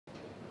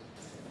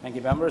Thank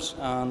you, members.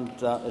 And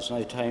it's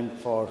now time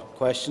for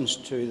questions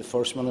to the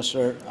First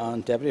Minister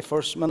and Deputy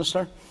First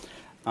Minister.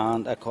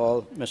 And I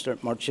call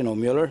Mr. Martin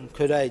O'Muller.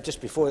 Could I,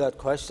 just before that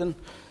question,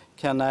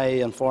 can I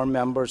inform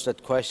members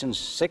that questions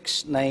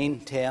 6, 9,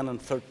 10 and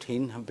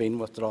 13 have been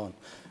withdrawn?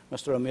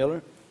 Mr.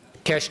 O'Muller.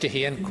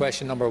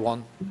 Question number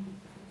 1.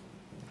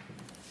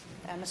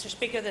 Mr.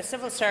 Speaker, the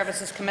Civil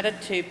Service is committed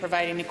to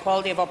providing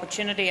equality of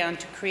opportunity and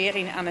to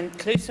creating an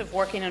inclusive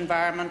working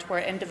environment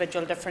where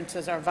individual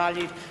differences are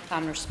valued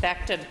and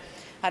respected.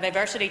 A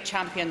Diversity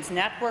Champions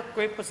Network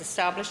group was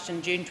established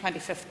in June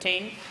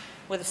 2015,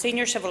 with a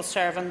senior civil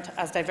servant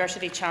as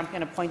Diversity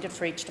Champion appointed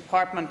for each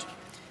department.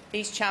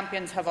 These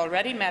champions have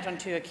already met on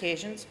 2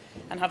 occasions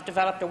and have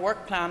developed a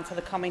work plan for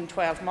the coming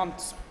 12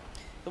 months.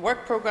 The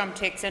work programme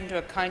takes into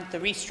account the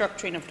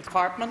restructuring of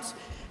departments,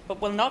 but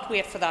will not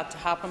wait for that to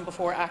happen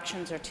before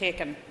actions are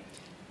taken.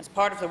 As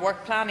part of the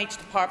work plan, each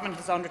department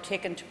has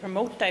undertaken to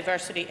promote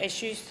diversity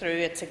issues through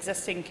its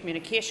existing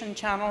communication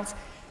channels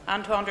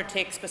and to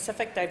undertake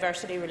specific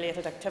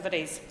diversity-related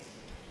activities.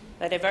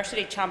 The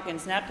Diversity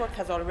Champions Network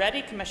has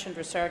already commissioned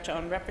research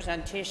on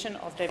representation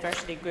of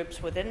diversity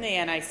groups within the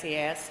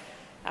NICS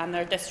and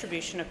their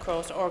distribution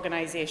across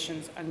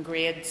organisations and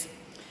grades.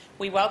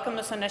 We welcome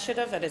this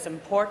initiative. It is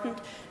important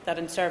that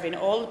in serving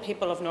all the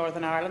people of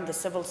Northern Ireland, the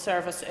civil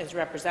service is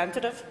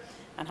representative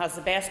and has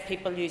the best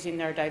people using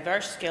their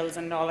diverse skills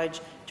and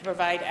knowledge to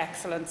provide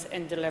excellence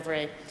in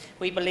delivery.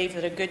 We believe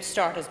that a good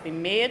start has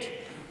been made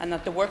and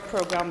that the work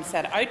programme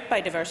set out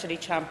by Diversity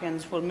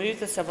Champions will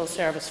move the civil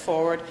service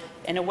forward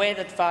in a way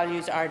that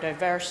values our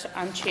diverse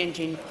and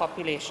changing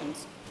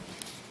populations.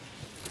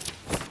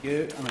 Thank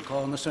you. And I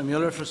call Mr.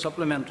 Muller for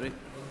supplementary.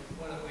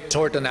 I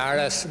want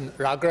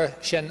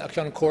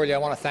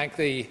to thank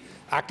the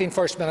Acting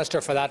First Minister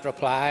for that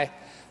reply.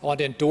 I want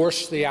to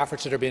endorse the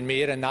efforts that are being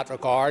made in that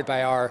regard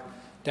by our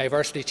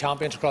diversity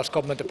champions across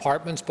government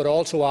departments, but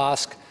also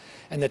ask,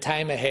 in the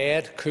time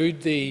ahead,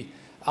 could the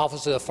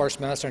Office of the First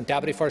Minister and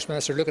Deputy First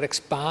Minister look at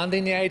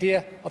expanding the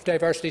idea of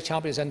diversity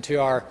champions into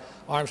our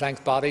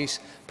arm's-length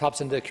bodies,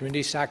 perhaps into the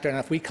community sector, and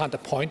if we can't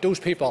appoint those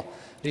people,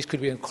 at least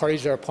could we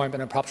encourage their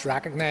appointment and perhaps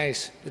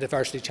recognise the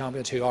diversity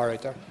champions who are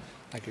out there?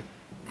 Thank you.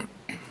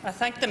 I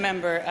thank the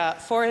member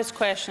for his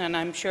question, and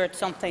I'm sure it's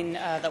something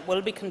that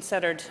will be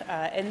considered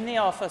in the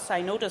office.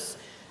 I notice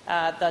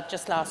that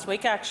just last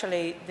week,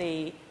 actually,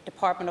 the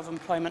Department of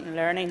Employment and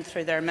Learning,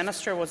 through their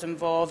minister, was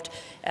involved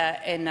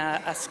in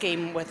a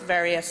scheme with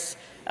various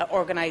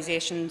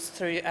organisations.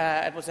 Through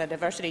it was a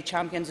Diversity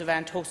Champions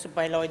event hosted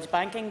by Lloyds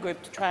Banking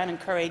Group to try and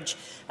encourage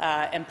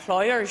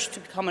employers to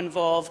become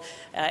involved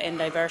in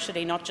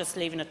diversity, not just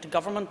leaving it to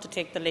government to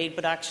take the lead,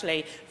 but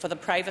actually for the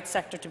private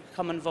sector to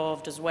become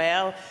involved as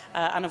well.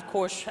 And of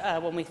course,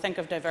 when we think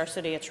of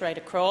diversity, it's right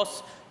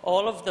across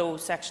all of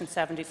those Section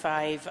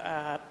 75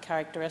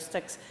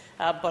 characteristics.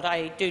 But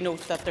I do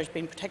note that there has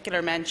been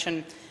particular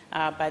mention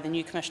by the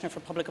new Commissioner for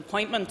Public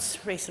Appointments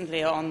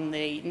recently on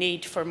the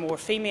need for more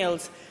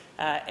females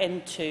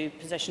into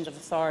positions of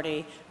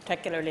authority,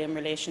 particularly in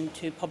relation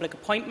to public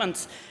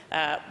appointments.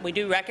 We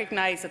do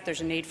recognise that there is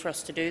a need for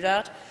us to do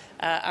that,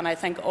 and I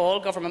think all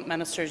government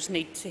ministers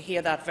need to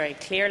hear that very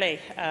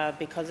clearly,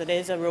 because it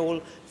is a role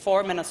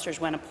for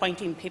ministers when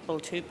appointing people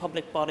to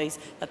public bodies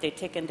that they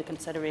take into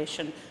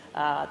consideration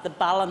the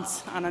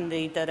balance and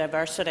indeed the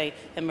diversity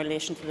in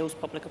relation to those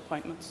public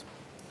appointments.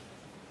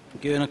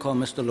 Thank you. And I call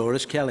Mr.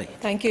 Loris Kelly.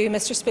 Thank you,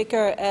 Mr.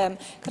 Speaker.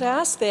 Could I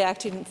ask the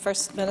Acting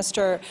First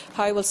Minister,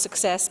 how will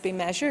success be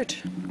measured?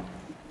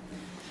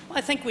 Well,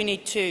 I think we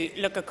need to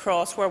look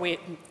across where we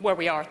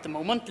are at the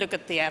moment, look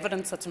at the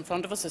evidence that's in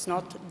front of us. It's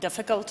not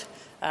difficult.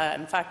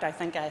 In fact, I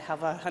think I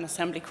have an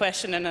Assembly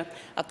question in it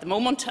at the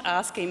moment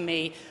asking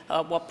me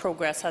what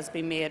progress has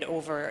been made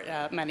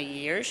over many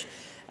years.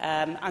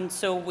 And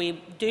so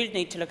we do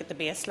need to look at the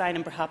baseline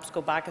and perhaps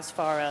go back as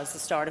far as the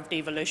start of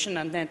devolution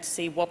and then to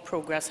see what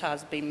progress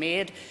has been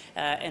made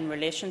in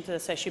relation to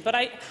this issue. But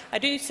I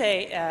do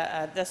say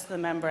this to the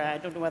member, I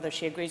don't know whether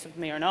she agrees with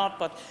me or not,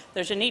 but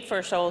there's a need for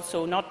us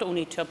also not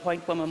only to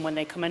appoint women when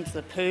they come into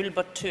the pool,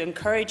 but to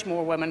encourage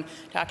more women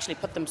to actually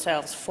put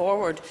themselves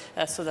forward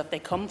so that they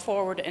come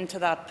forward into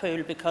that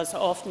pool, because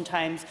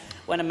oftentimes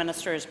when a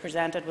minister is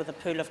presented with a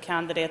pool of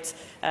candidates,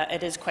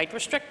 it is quite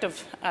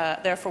restrictive.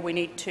 Therefore, we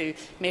need to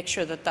make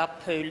sure that that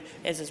pool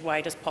is as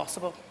wide as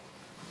possible.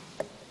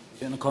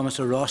 And I call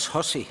Mr. Ross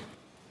Hussey.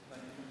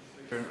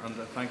 And I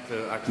thank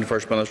the Acting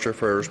First Minister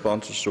for her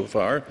responses so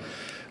far.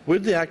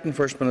 Would the Acting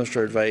First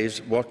Minister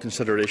advise what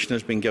consideration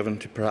has been given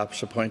to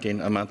perhaps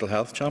appointing a mental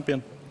health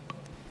champion?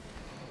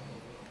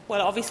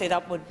 Well, obviously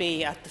that would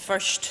be at the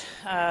first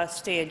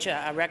stage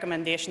a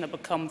recommendation that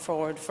would come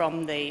forward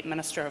from the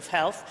Minister of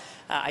Health.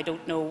 I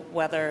don't know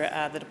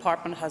whether the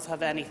Department has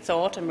had any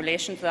thought in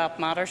relation to that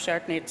matter.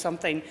 Certainly it's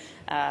something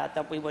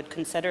that we would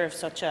consider if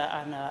such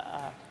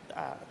a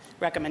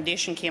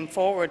recommendation came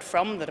forward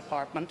from the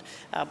Department,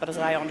 but as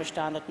I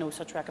understand it, no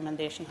such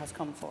recommendation has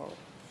come forward.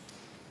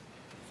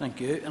 Thank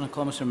you. And I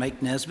call Mr.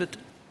 Mike Nesbitt.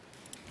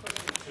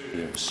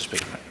 Mr.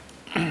 Speaker.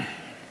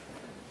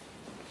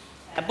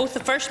 Both the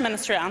First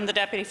Minister and the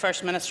Deputy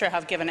First Minister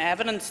have given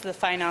evidence to the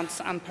Finance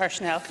and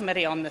Personnel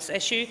Committee on this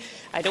issue.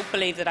 I don't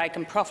believe that I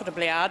can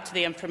profitably add to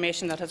the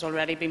information that has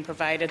already been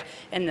provided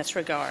in this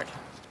regard.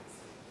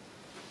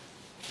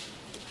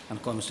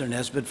 And Mr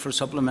Nesbitt for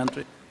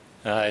supplementary.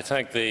 I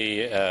thank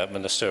the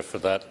Minister for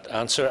that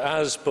answer.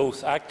 As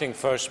both Acting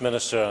First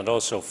Minister and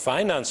also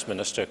Finance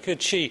Minister,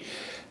 could she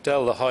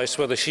tell the House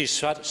whether she is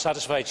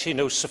satisfied she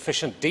knows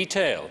sufficient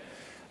detail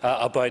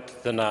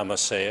about the NAMA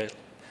sale,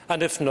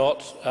 and if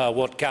not,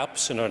 what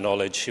gaps in her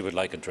knowledge she would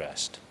like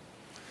addressed?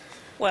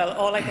 Well,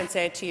 all I can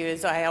say to you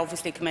is I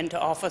obviously come into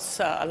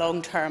office a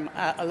long time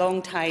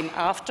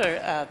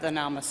after the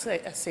NAMA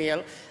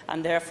sale,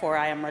 and therefore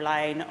I am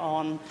relying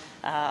on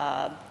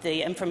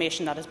the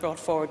information that is brought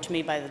forward to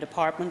me by the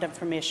Department,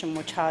 information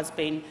which has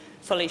been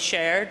fully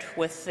shared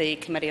with the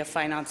Committee of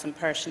Finance and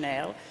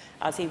Personnel.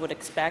 As he would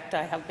expect,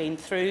 I have been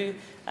through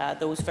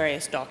those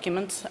various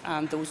documents,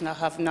 and those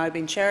have now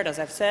been shared. As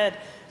I've said,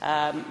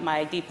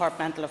 my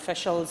departmental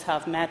officials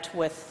have met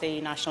with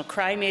the National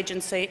Crime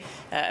Agency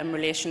in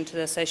relation to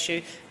this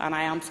issue, and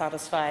I am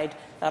satisfied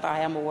that I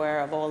am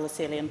aware of all the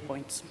salient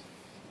points.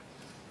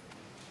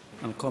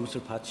 And Mr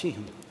Patsy.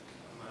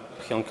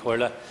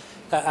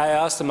 I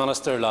asked the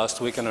Minister last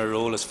week in her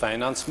role as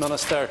Finance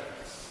Minister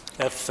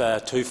if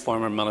two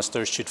former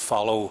ministers should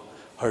follow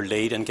her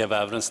lead and give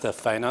evidence to the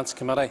Finance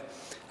Committee.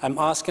 I'm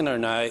asking her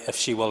now if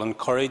she will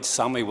encourage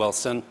Sammy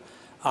Wilson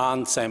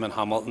and Simon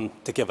Hamilton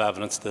to give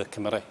evidence to the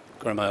committee.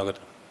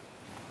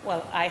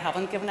 Well, I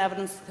haven't given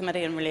evidence to the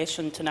committee in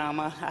relation to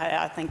NAMA.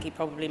 I think he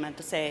probably meant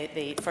to say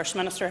the First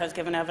Minister has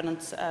given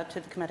evidence to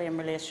the committee in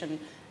relation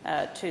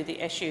to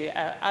the issue.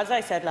 As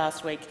I said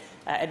last week,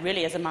 it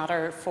really is a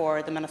matter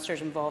for the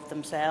ministers involved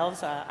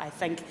themselves. I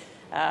think,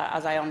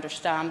 as I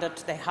understand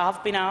it, they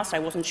have been asked. I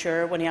wasn't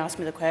sure when he asked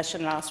me the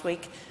question last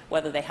week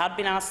whether they had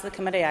been asked to the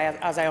committee.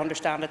 As I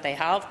understand it, they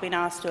have been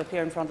asked to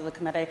appear in front of the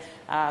committee,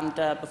 and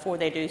before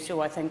they do so,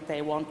 I think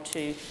they want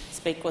to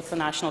speak with the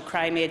National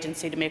Crime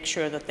Agency to make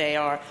sure that they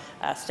are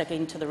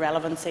sticking to the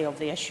relevancy of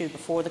the issue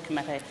before the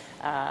committee,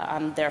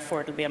 and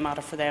therefore it will be a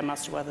matter for them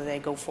as to whether they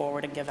go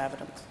forward and give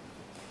evidence.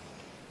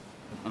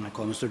 And I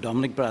call Mr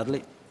Dominic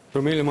Bradley.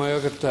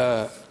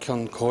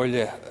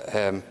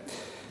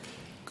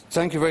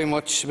 Thank you very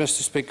much,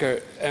 Mr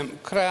Speaker.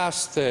 Could I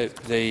ask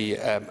the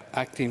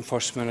Acting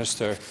First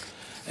Minister,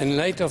 in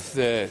light of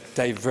the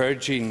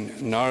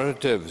diverging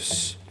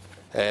narratives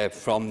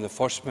from the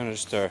First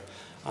Minister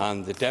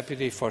and the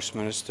Deputy First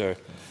Minister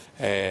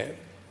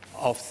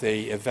of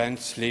the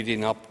events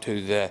leading up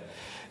to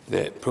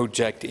the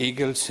Project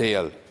Eagle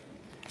sale,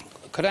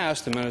 could I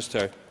ask the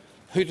Minister,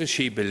 who does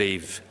she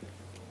believe?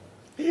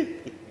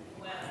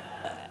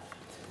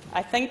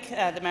 I think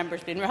the member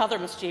has been rather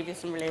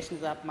mischievous in relation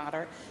to that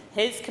matter.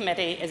 His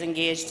committee is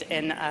engaged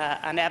in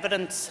an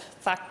evidence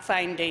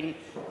fact-finding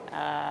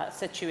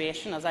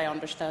situation, as I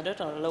understand it,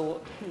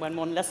 although when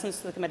one listens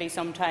to the committee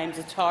sometimes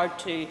it's hard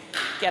to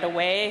get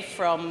away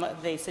from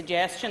the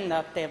suggestion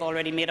that they have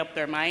already made up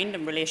their mind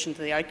in relation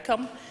to the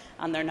outcome,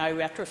 and they're now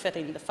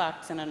retrofitting the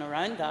facts in and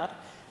around that.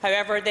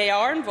 However, they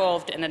are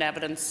involved in an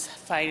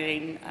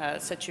evidence-finding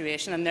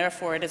situation, and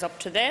therefore it is up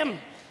to them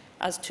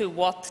as to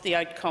what the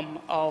outcome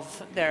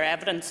of their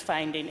evidence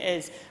finding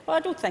is. Well, I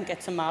don't think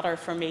it's a matter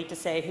for me to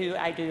say who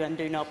I do and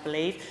do not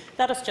believe.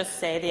 Let us just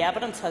say the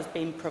evidence has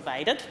been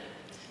provided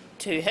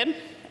to him.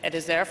 It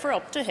is therefore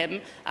up to him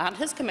and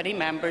his committee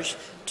members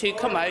to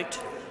come out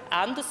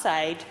and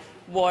decide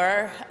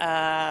where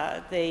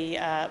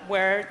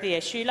the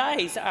issue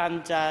lies.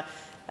 And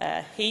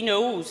he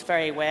knows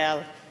very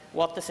well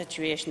what the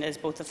situation is.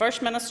 Both the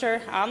First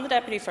Minister and the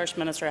Deputy First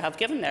Minister have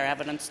given their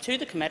evidence to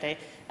the committee,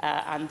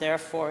 and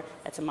therefore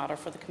it's a matter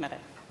for the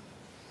committee.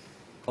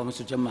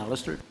 Mr Jim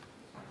Allister.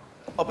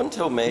 Up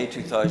until May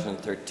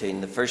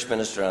 2013, the First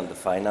Minister and the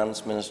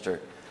Finance Minister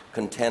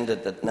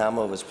contended that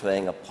NAMA was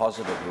playing a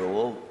positive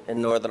role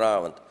in Northern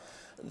Ireland.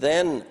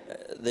 Then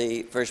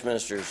the First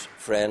Minister's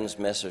friends,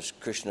 Messrs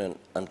Cushnan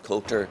and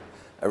Coulter,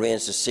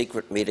 arranged a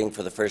secret meeting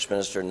for the First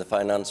Minister and the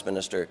Finance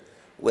Minister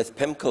with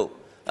PIMCO.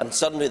 And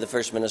suddenly the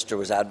First Minister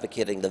was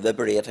advocating the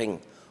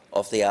liberating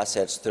of the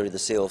assets through the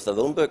sale of the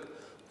loan book.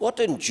 What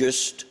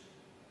induced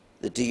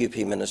the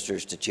DUP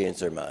ministers to change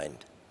their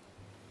mind?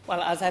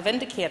 Well, as I've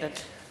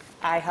indicated,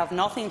 I have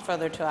nothing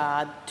further to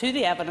add to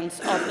the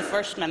evidence of the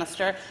First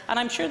Minister, and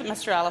I'm sure that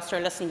Mr Allister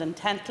listened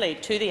intently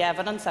to the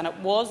evidence, and it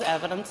was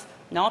evidence,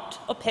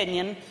 not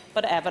opinion,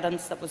 but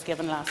evidence that was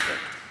given last week.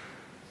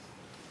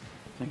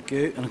 Thank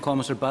you. And I call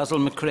Mr Basil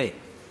McCrae.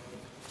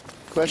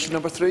 Question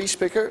number 3,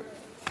 Speaker.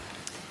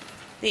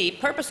 The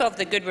purpose of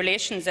the Good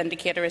Relations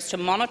Indicator is to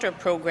monitor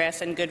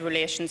progress in good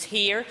relations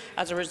here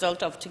as a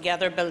result of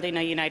together building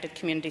a united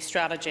community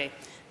strategy.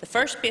 The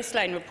first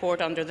baseline report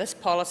under this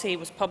policy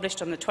was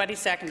published on the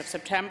 22nd of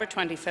September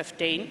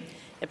 2015.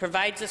 It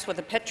provides us with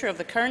a picture of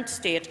the current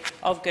state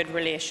of good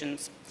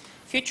relations.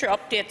 Future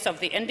updates of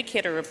the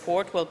indicator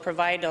report will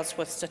provide us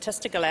with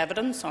statistical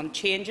evidence on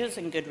changes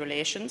in good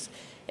relations.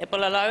 It will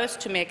allow us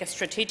to make a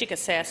strategic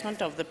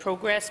assessment of the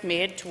progress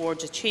made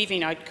towards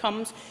achieving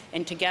outcomes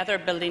in Together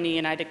Building a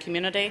United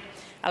Community,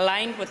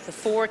 aligned with the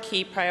 4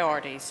 key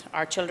priorities: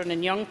 our children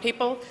and young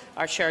people,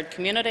 our shared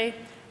community,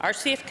 our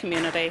safe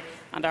community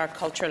and our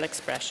cultural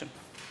expression.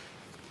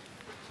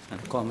 And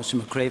call Mr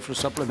McRae for a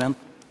supplement.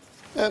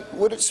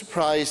 Would it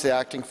surprise the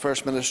Acting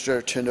First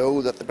Minister to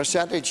know that the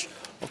percentage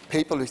of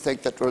people who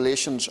think that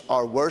relations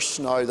are worse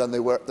now than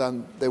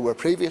they were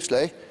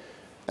previously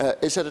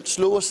is at its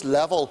lowest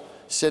level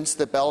since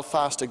the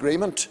Belfast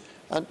Agreement?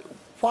 And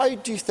why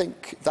do you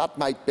think that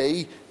might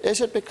be?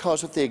 Is it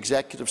because of the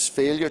Executive's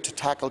failure to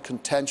tackle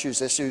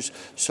contentious issues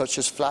such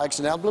as flags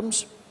and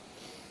emblems?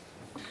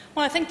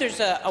 Well, I think there's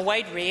a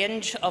wide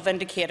range of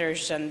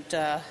indicators, and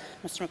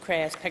Mr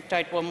McRae has picked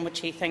out one which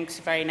he thinks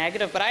very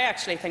negative. But I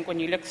actually think when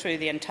you look through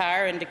the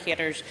entire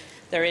indicators,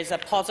 there is a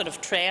positive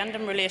trend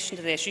in relation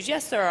to the issues.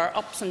 Yes, there are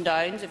ups and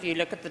downs if you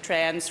look at the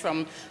trends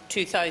from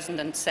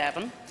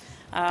 2007.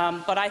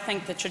 But I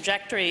think the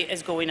trajectory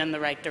is going in the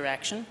right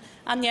direction.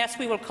 And yes,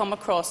 we will come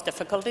across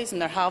difficulties,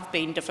 and there have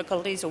been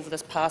difficulties over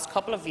this past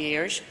couple of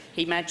years.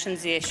 He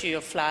mentions the issue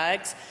of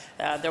flags.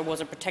 There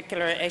was a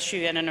particular issue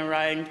in and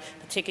around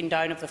the taking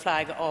down of the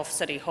flag off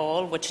City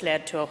Hall, which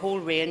led to a whole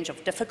range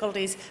of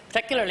difficulties,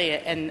 particularly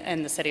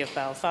in the city of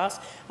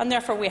Belfast. And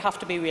therefore we have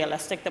to be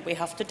realistic that we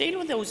have to deal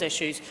with those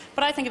issues.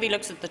 But I think if he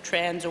looks at the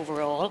trends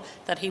overall,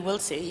 that he will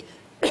see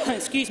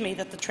excuse me,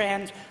 that the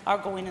trends are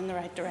going in the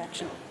right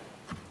direction.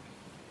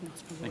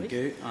 Thank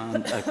you.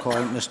 And I call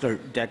Mr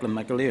Declan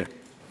McAleer.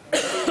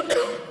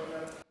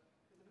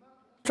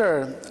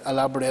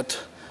 Elaborate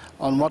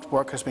on what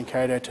work has been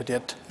carried out to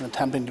date in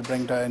attempting to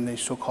bring down the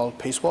so-called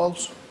peace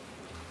walls?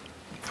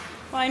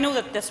 Well, I know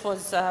that this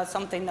was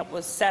something that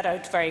was set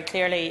out very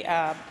clearly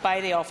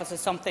by the office as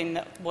something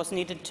that was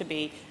needed to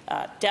be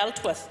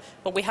dealt with,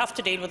 but we have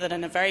to deal with it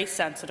in a very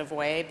sensitive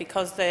way,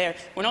 because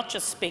we're not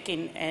just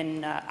speaking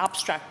in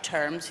abstract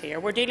terms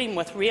here. We're dealing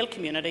with real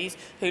communities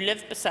who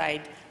live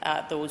beside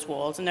those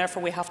walls, and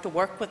therefore we have to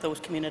work with those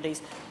communities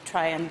to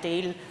try and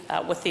deal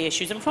with the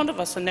issues in front of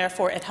us. And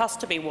therefore it has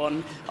to be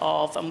one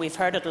of, and we've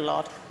heard it a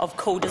lot, of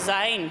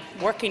co-design,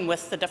 working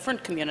with the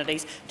different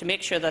communities to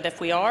make sure that if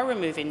we are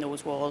removing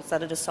those walls,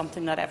 that it is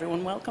something that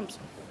everyone welcomes.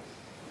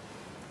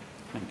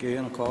 Thank you.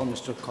 And I call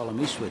Mr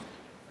Colm Eastwood.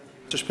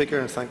 Mr Speaker,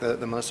 and thank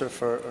the Minister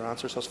for her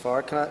answers thus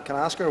far. Can I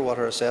ask her what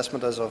her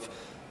assessment is of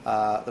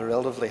the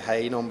relatively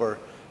high number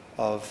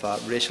of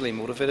racially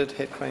motivated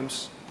hate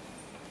crimes?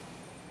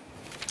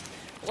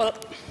 Well,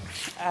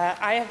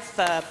 I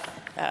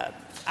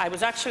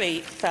was actually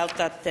felt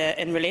that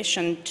in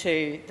relation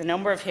to the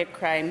number of hate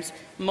crimes,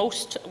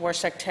 most were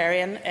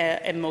sectarian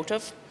in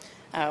motive,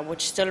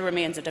 which still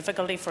remains a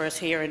difficulty for us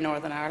here in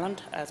Northern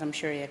Ireland, as I'm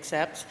sure he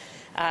accepts.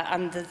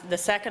 And the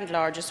second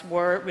largest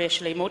were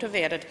racially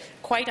motivated.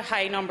 Quite a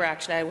high number,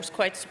 actually. I was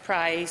quite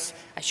surprised.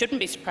 I shouldn't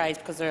be surprised,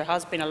 because there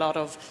has been a lot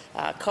of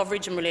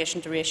coverage in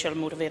relation to racial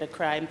motivated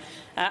crime.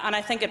 And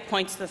I think it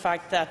points to the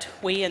fact that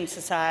we in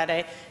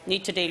society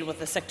need to deal with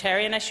the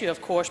sectarian issue,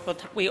 of course,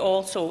 but we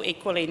also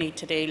equally need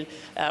to deal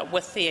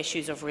with the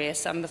issues of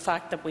race, and the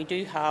fact that we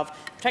do have,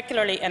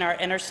 particularly in our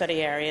inner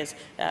city areas,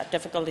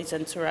 difficulties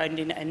in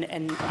surrounding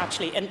and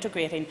actually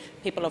integrating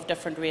people of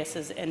different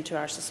races into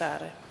our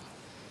society.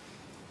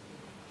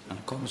 And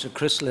I call Mr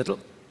Chris Little.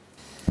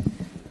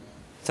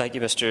 Thank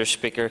you, Mr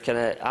Speaker. Can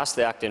I ask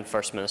the Acting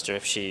First Minister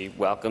if she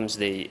welcomes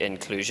the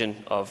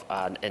inclusion of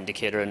an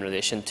indicator in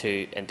relation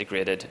to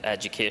integrated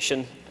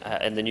education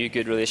in the new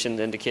Good Relations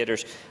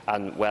indicators,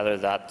 and whether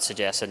that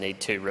suggests a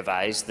need to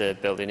revise the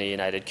Building a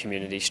United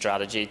Community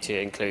strategy to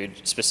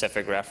include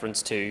specific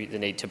reference to the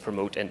need to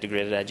promote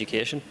integrated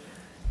education?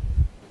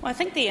 Well, I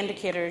think the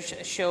indicators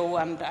show,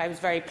 and I was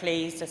very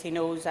pleased, as he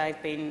knows,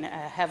 I've been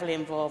heavily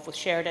involved with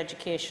shared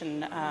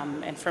education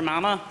in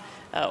Fermanagh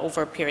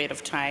over a period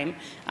of time,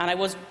 and I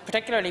was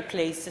particularly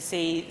pleased to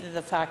see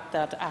the fact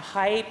that a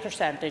high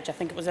percentage, I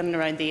think it was in and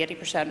around the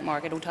 80%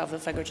 mark, I don't have the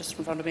figure just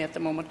in front of me at the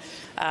moment,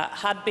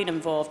 had been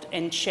involved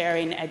in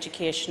sharing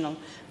educational,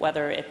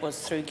 whether it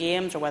was through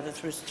games or whether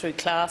it was through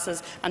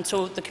classes. And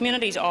so the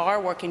communities are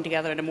working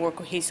together in a more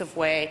cohesive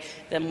way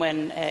than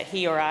when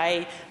he or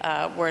I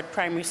were at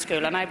primary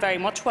school, and I very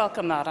much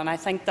welcome that, and I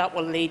think that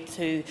will lead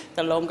to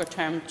the longer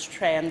term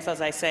trends,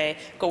 as I say,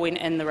 going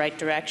in the right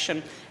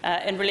direction.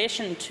 In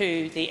relation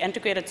to the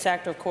integrated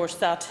sector, of course,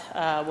 that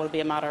will be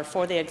a matter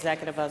for the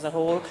Executive as a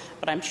whole,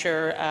 but I'm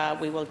sure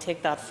we will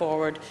take that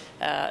forward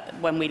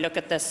when we look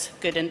at this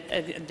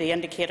the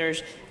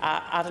indicators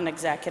at an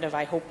Executive,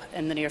 I hope,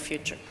 in the near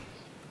future.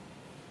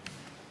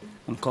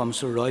 And comes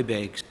Sir Roy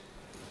Beggs.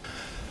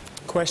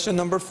 Question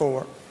number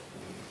 4.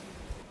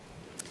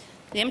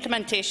 The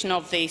implementation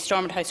of the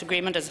Stormont House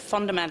Agreement is a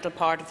fundamental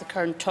part of the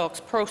current talks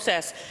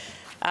process.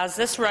 As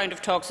this round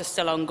of talks is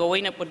still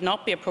ongoing, it would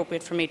not be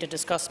appropriate for me to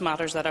discuss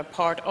matters that are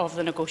part of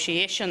the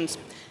negotiations.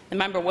 The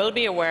member will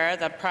be aware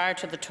that prior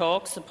to the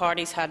talks, the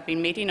parties had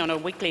been meeting on a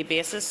weekly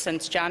basis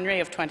since January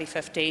of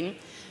 2015,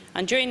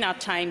 And during that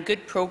time,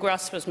 good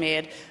progress was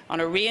made on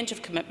a range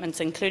of commitments,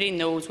 including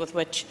those with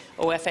which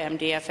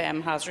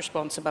OFMDFM has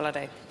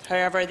responsibility.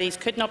 However, these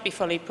could not be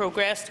fully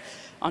progressed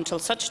until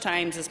such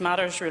times as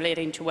matters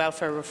relating to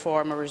welfare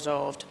reform are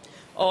resolved.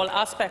 All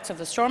aspects of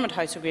the Stormont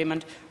House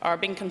Agreement are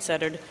being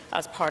considered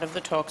as part of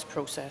the talks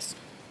process.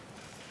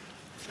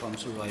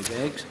 Councillor Roy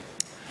Beggs.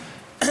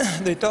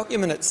 The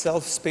document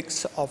itself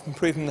speaks of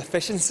improving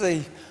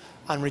efficiency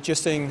and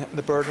reducing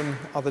the burden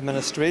of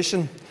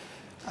administration.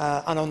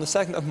 And on the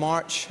 2nd of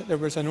March, there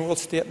was an oral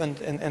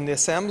statement in the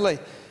Assembly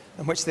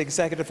in which the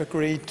Executive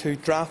agreed to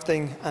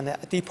drafting a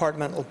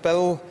departmental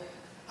bill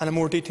and a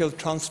more detailed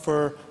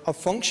transfer of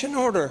function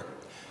order.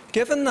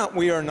 Given that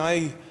we are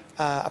now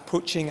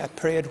approaching a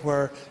period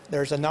where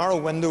there is a narrow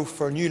window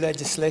for new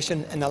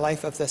legislation in the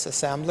life of this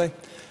Assembly,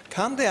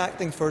 can the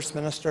Acting First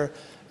Minister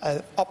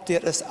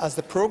update us as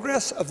the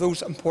progress of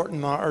those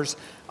important matters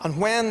and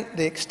when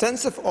the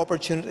extensive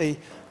opportunity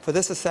for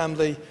this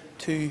Assembly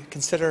to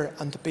consider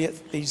and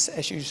debate these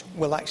issues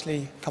will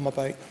actually come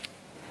about?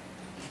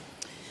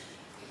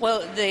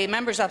 Well, the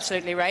member is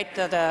absolutely right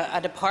that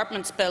a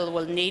department's bill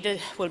will be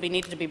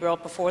needed to be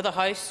brought before the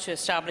House to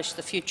establish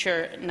the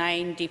future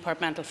 9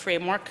 departmental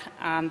framework,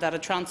 and that a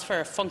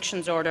transfer of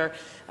functions order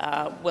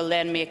will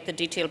then make the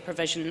detailed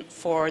provision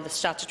for the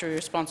statutory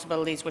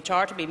responsibilities which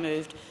are to be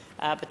moved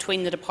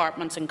between the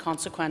departments in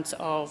consequence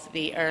of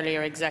the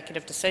earlier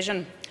executive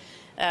decision.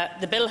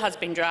 The bill has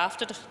been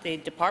drafted, the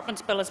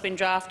department's bill has been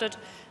drafted,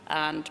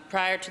 and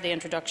prior to the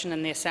introduction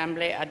in the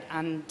Assembly,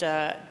 and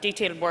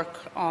detailed work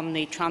on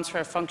the transfer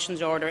of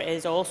functions order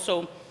is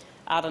also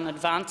at an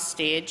advanced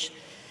stage.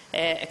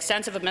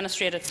 Extensive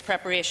administrative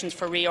preparations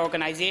for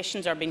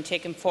reorganisations are being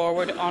taken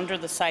forward under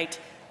the sight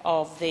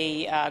of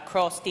the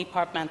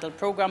Cross-Departmental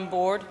Programme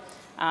Board.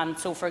 And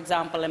so, for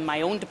example, in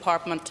my own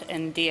department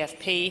in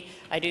DFP,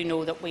 I do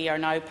know that we are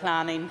now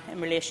planning in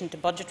relation to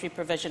budgetary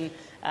provision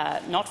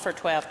not for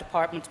 12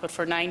 departments but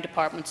for 9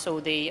 departments. So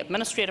the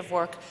administrative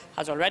work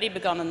has already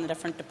begun in the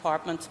different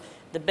departments.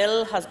 The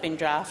bill has been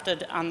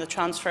drafted and the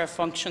transfer of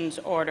functions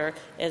order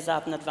is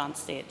at an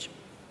advanced stage.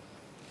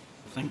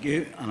 Thank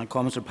you. And a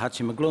comment from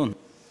Patsy McGlone.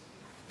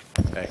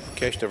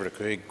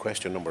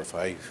 Question number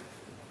 5.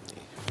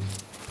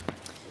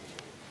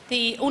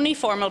 The only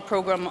formal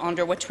programme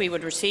under which we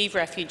would receive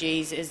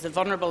refugees is the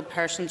Vulnerable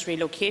Persons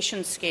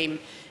Relocation Scheme.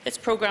 This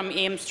programme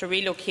aims to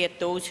relocate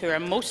those who are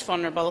most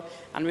vulnerable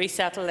and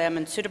resettle them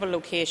in suitable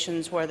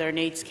locations where their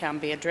needs can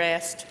be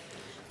addressed.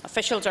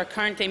 Officials are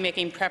currently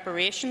making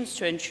preparations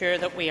to ensure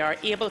that we are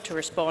able to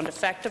respond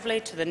effectively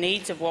to the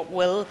needs of what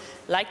will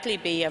likely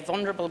be a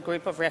vulnerable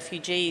group of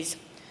refugees.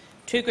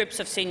 2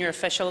 groups of senior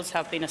officials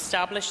have been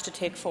established to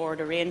take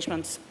forward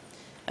arrangements.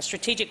 A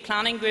strategic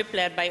planning group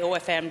led by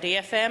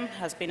OFMDFM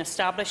has been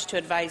established to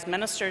advise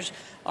ministers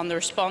on the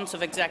response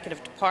of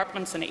executive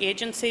departments and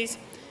agencies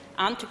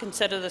and to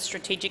consider the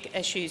strategic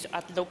issues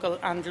at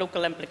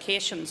local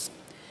implications.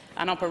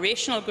 An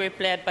operational group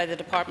led by the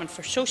Department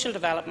for Social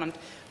Development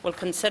will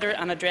consider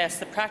and address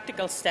the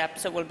practical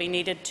steps that will be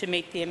needed to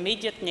meet the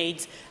immediate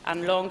needs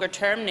and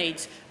longer-term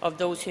needs of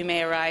those who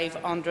may arrive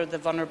under the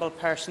Vulnerable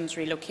Persons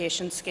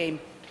Relocation Scheme.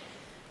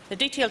 The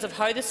details of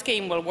how the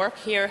scheme will work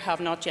here have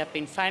not yet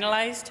been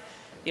finalised.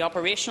 The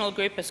operational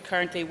group is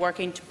currently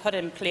working to put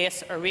in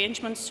place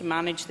arrangements to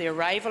manage the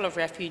arrival of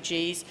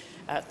refugees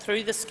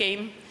through the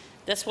scheme.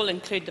 This will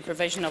include the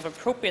provision of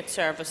appropriate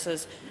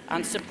services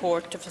and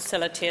support to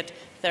facilitate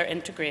their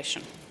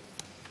integration.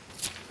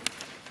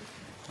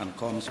 And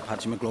comments from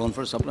Patsy McGlone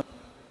for a supplement.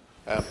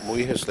 I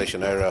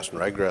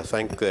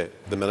thank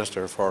the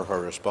Minister for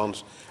her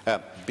response.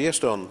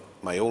 Based on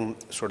my own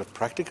sort of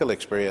practical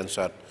experience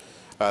at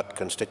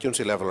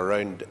constituency level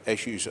around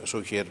issues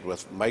associated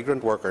with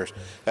migrant workers,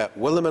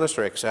 will the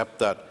Minister accept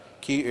that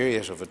key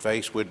areas of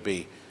advice would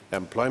be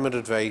employment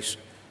advice,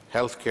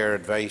 healthcare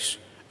advice,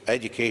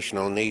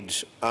 educational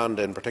needs and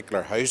in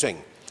particular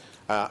housing,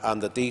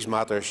 and that these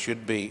matters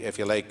should be, if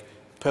you like,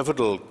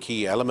 pivotal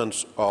key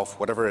elements of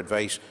whatever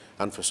advice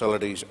and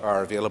facilities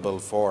are available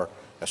for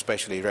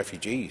especially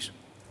refugees?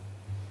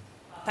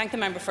 Thank the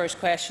member for his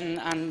question,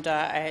 and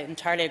I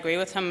entirely agree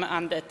with him.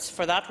 And it's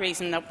for that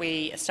reason that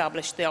we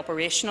established the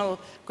operational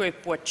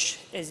group, which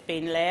is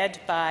being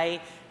led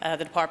by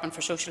the Department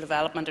for Social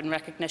Development in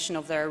recognition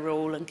of their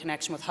role in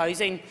connection with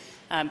housing,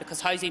 because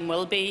housing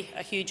will be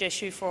a huge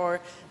issue for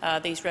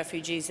these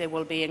refugees. They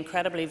will be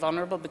incredibly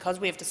vulnerable because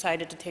we have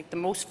decided to take the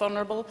most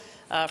vulnerable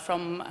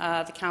from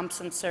the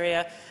camps in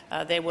Syria.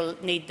 They will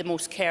need the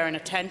most care and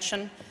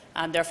attention,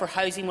 and therefore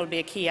housing will be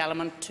a key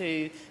element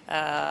to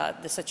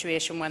the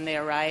situation when they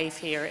arrive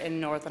here in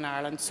Northern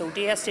Ireland. So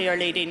DSD are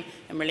leading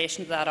in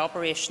relation to that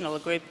operational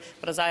group,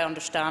 but as I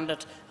understand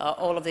it,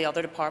 all of the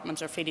other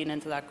departments are feeding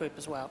into that group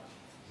as well.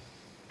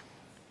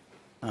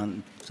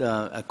 And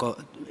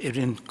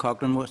Adrian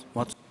Cochrane,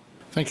 what?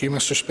 Thank you,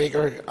 Mr.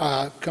 Speaker.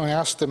 Can I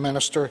ask the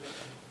Minister,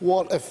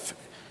 what if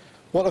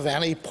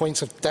any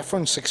points of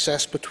difference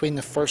exist between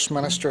the First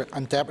Minister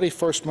and Deputy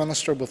First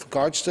Minister with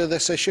regards to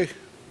this issue?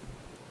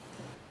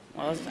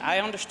 Well, as I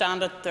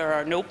understand it, there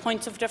are no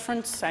points of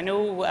difference. I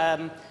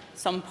know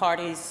Some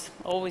parties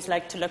always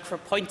like to look for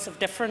points of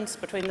difference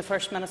between the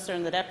First Minister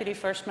and the Deputy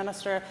First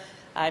Minister.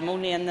 I'm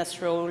only in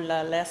this role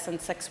less than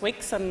 6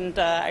 weeks, and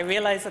I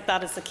realise that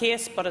that is the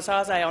case, but as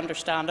I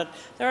understand it,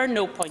 there are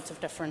no points of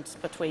difference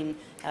between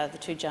the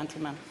two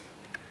gentlemen.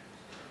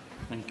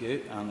 Thank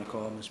you. And I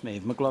call Ms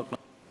Maeve McLaughlin.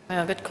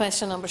 Good.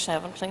 Question number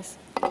 7, please.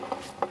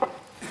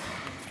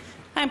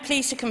 I am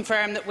pleased to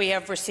confirm that we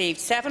have received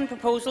 7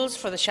 proposals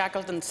for the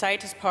Shackleton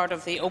site as part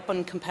of the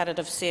open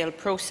competitive sale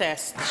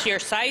process. The sheer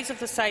size of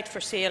the site for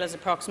sale is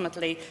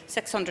approximately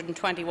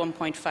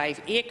 621.5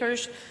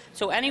 acres,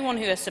 so anyone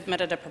who has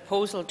submitted a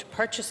proposal to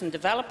purchase and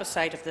develop a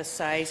site of this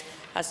size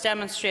has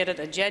demonstrated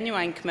a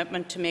genuine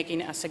commitment to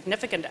making a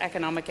significant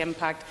economic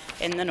impact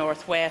in the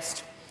North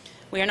West.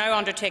 We are now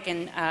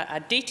undertaking a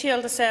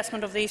detailed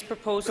assessment of these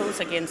proposals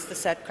against the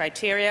set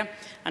criteria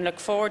and look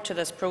forward to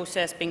this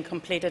process being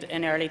completed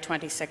in early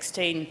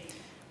 2016.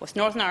 With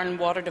Northern Ireland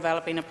Water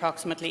developing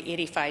approximately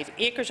 85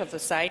 acres of the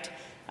site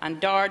and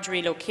Darge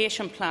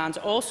relocation plans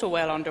also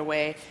well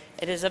underway,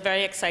 it is a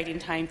very exciting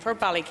time for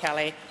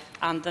Ballykelly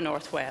and the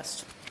North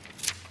West.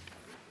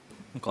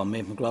 I call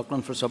Maeve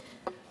McLaughlin for sub.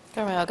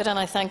 And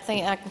I thank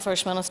the Acting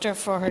First Minister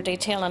for her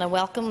detail, and I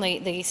welcome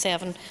the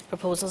 7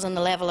 proposals and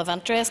the level of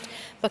interest.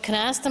 But can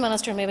I ask the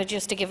Minister maybe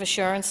just to give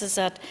assurances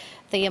that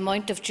the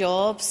amount of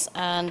jobs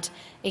and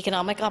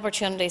economic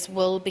opportunities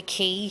will be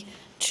key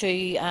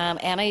to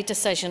any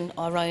decision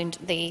around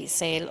the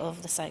sale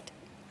of the site?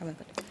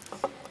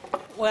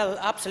 Well,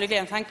 absolutely,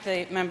 and thank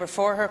the member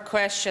for her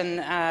question.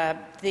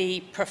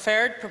 The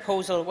preferred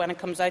proposal, when it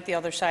comes out the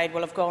other side,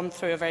 will have gone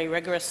through a very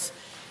rigorous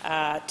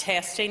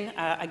testing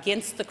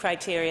against the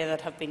criteria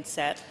that have been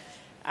set.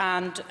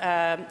 And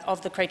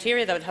of the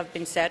criteria that have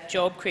been set,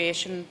 job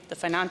creation, the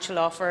financial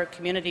offer,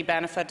 community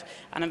benefit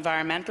and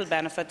environmental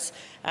benefits,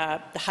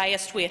 the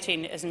highest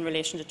weighting is in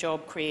relation to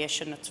job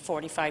creation. It's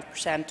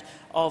 45%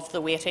 of the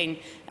weighting.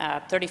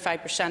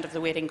 35% of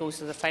the weighting goes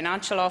to the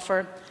financial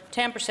offer,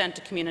 10%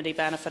 to community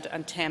benefit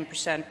and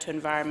 10% to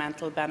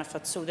environmental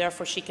benefits. So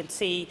therefore she can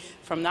see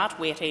from that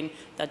weighting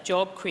that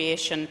job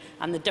creation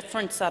and the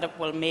difference that it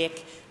will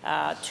make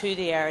to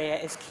the area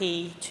is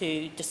key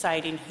to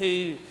deciding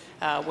who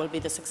will be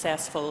the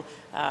successful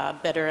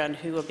bidder and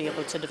who will be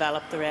able to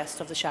develop the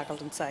rest of the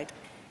Shackleton site.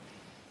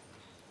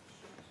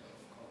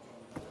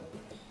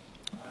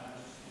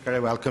 Very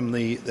welcome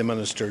the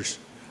Minister's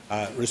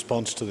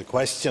response to the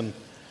question,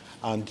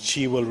 and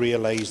she will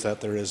realise that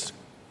there is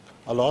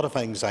a lot of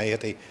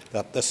anxiety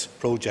that this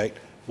project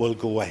will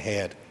go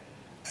ahead.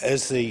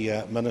 Is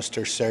the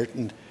Minister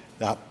certain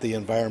that the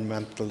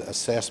environmental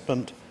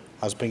assessment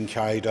has been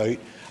carried out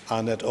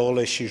and that all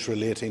issues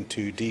relating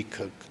to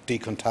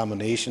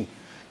decontamination,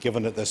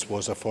 given that this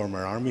was a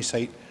former army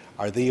site,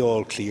 are they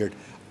all cleared,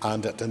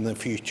 and that in the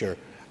future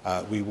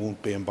we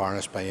won't be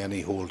embarrassed by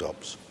any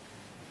hold-ups?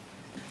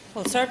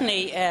 Well,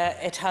 certainly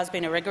it has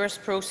been a rigorous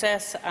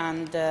process,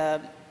 and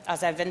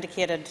as I've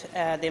indicated,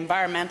 the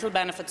environmental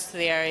benefits to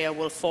the area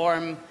will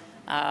form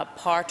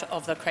part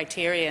of the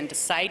criteria in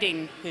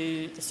deciding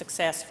who the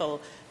successful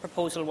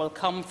proposal will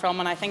come from,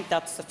 and I think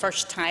that's the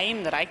first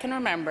time that I can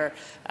remember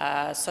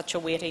such a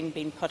weighting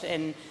being put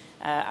in,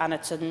 and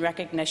it's in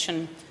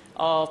recognition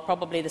of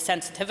probably the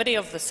sensitivity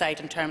of the site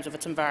in terms of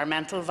its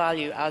environmental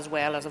value, as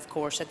well as, of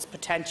course, its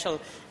potential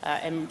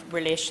in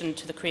relation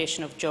to the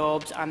creation of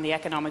jobs and the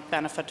economic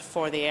benefit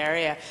for the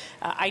area.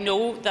 I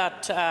know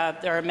that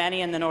there are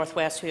many in the North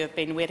West who have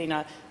been waiting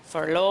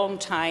for a long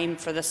time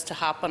for this to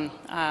happen.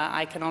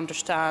 I can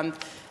understand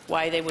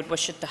why they would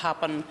wish it to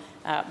happen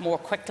more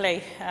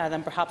quickly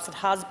than perhaps it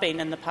has been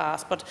in the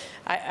past. But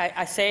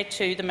I say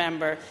to the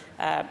member,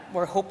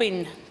 we're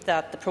hoping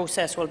that the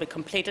process will be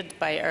completed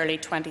by early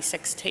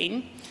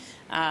 2016,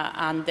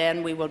 and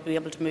then we will be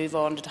able to move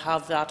on to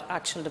have that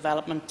actual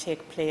development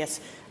take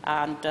place,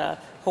 and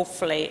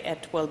hopefully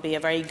it will be a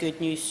very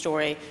good news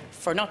story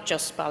for not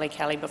just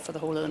Ballykelly but for the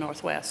whole of the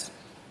North West.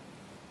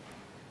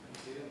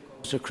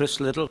 Sir Chris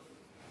Little.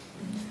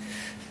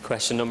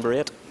 Question number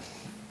 8.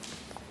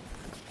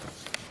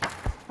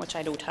 Which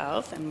I don't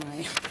have in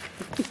my...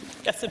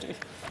 Yes, I do.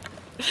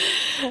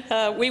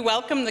 We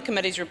welcome the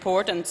committee's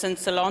report, and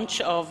since the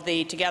launch of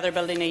the Together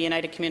Building a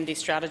United Community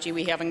strategy,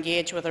 we have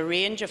engaged with a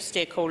range of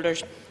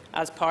stakeholders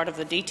as part of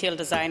the detailed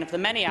design of the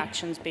many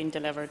actions being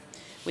delivered.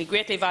 We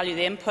greatly value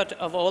the input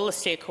of all the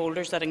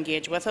stakeholders that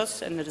engage with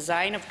us in the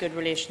design of good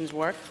relations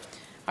work.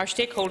 Our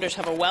stakeholders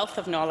have a wealth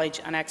of knowledge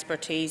and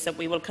expertise that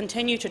we will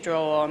continue to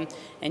draw on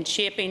in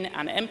shaping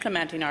and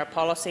implementing our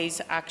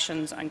policies,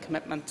 actions and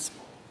commitments.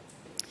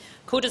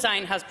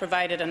 Co-design has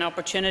provided an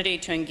opportunity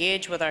to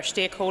engage with our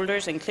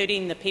stakeholders,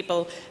 including the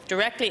people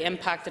directly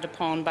impacted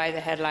upon by the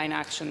headline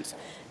actions.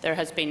 There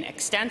has been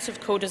extensive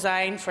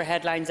co-design for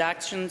headlines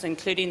actions,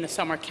 including the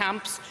summer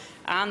camps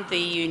and the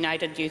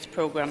United Youth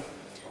Programme.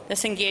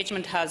 This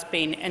engagement has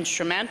been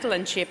instrumental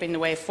in shaping the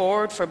way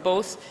forward for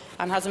both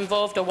and has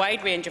involved a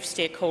wide range of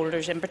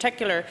stakeholders, in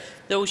particular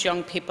those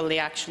young people the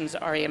actions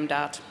are aimed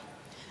at.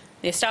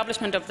 The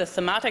establishment of the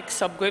thematic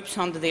subgroups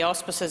under the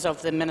auspices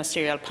of the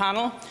Ministerial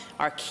Panel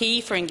are key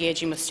for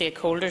engaging with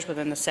stakeholders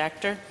within the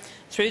sector.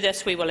 Through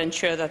this, we will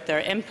ensure that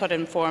their input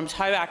informs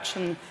how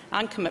action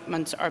and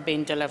commitments are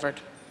being delivered.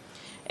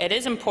 It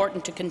is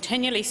important to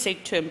continually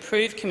seek to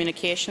improve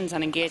communications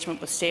and engagement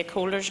with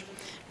stakeholders.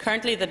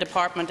 Currently, the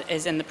Department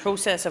is in the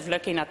process of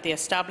looking at the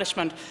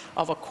establishment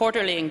of a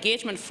quarterly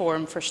engagement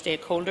forum for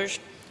stakeholders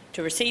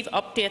to receive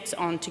updates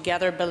on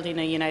Together Building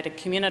a United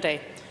Community.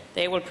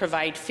 They will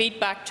provide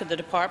feedback to the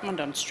Department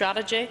on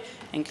strategy,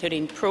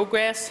 including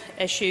progress,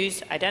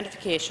 issues,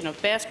 identification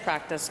of best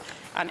practice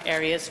and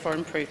areas for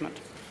improvement.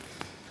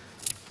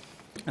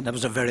 And that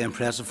was a very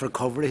impressive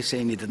recovery,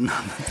 seeing you didn't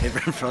have the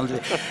paper in front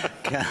of you.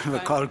 Can we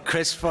call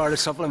Chris for a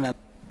supplement?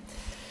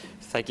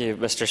 Thank you,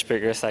 Mr.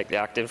 Speaker. Thank the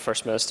Acting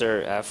First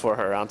Minister for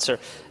her answer.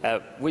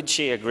 Would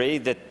she agree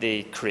that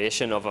the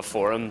creation of a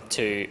forum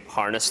to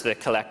harness the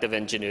collective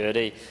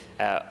ingenuity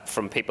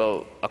from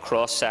people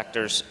across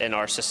sectors in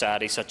our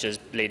society, such as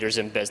leaders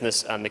in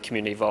business and the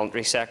community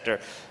voluntary sector,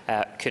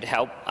 could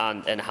help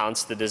and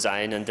enhance the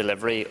design and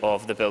delivery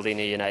of the Building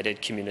a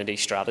United Community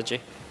strategy?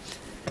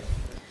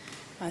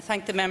 I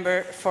thank the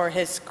member for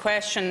his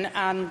question,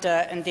 and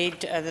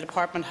indeed the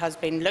Department has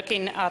been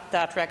looking at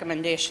that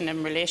recommendation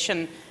in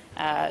relation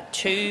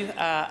to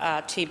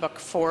a TBUC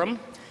forum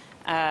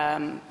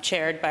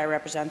chaired by a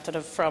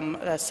representative from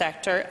the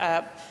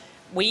sector.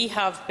 We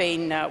have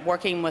been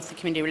working with the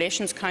Community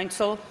Relations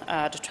Council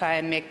to try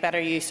and make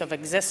better use of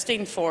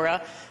existing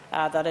fora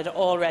that it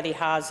already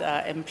has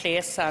in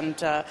place,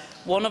 and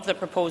one of the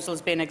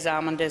proposals being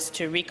examined is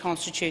to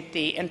reconstitute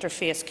the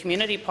Interface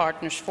Community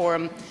Partners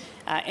Forum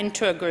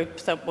into a group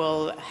that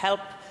will help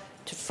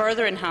to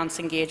further enhance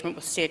engagement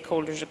with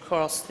stakeholders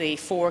across the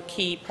 4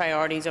 key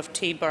priorities of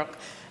TBUC,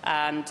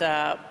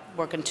 and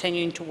we're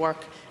continuing to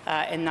work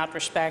in that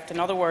respect. In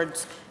other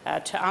words,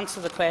 to answer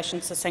the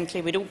question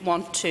succinctly, we don't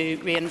want to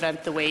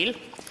reinvent the wheel.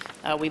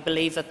 We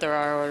believe that there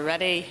are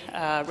already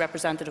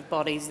representative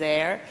bodies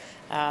there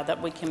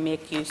that we can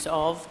make use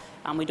of,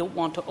 and we don't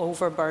want to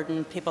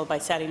overburden people by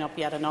setting up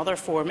yet another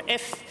forum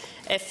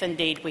if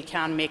indeed we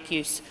can make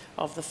use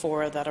of the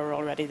fora that are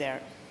already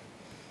there.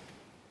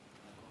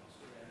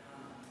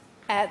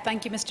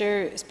 Thank you,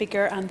 Mr.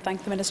 Speaker, and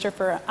thank the Minister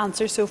for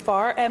answers so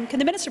far. Can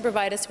the Minister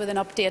provide us with an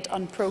update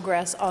on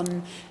progress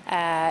on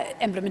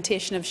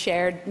implementation of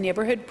shared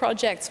neighbourhood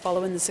projects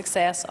following the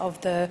success of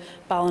the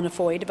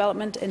Ballinafoy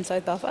development in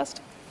South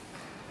Belfast?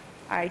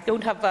 I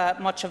don't have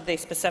much of the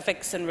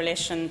specifics in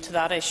relation to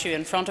that issue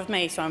in front of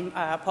me, so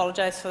I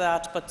apologise for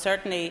that, but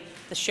certainly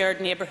the shared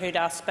neighbourhood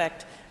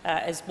aspect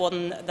is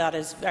one that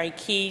is very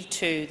key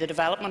to the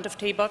development of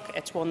TBUC.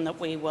 It's one that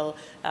we will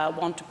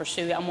want to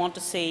pursue and want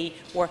to see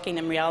working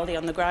in reality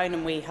on the ground.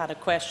 And we had a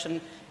question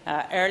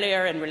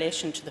earlier in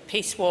relation to the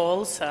peace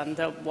walls, and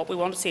what we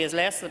want to see is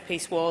less of the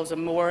peace walls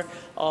and more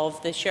of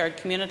the shared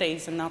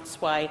communities, and that's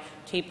why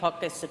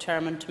TBUC is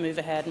determined to move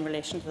ahead in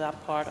relation to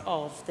that part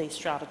of the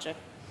strategy.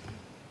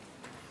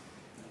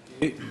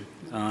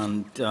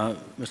 And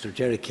Mr.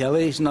 Jerry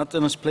Kelly is not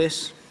in his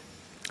place.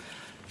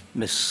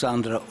 Miss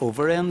Sandra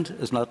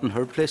Overend is not in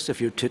her place,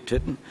 if you're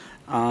tooting,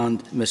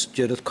 and Miss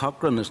Judith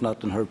Cochrane is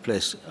not in her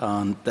place.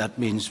 And that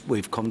means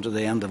we've come to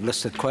the end of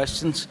listed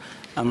questions,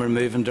 and we're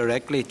moving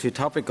directly to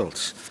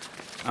topicals.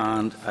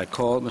 And I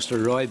call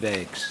Mr. Roy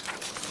Beggs.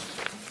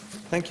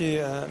 Thank you,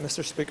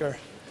 Mr. Speaker.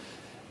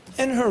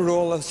 In her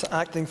role as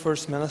Acting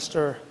First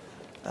Minister,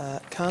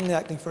 can the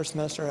Acting First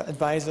Minister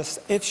advise us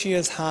if she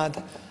has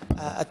had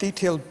a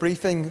detailed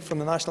briefing from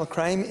the National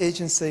Crime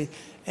Agency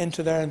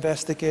into their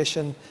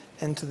investigation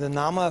into the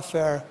NAMA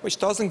affair, which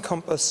does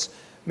encompass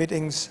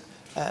meetings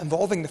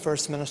involving the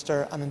First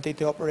Minister and indeed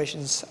the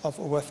operations of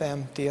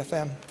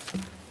OFMDFM?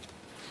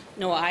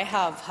 No, I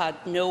have had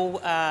no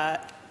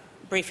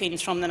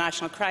briefings from the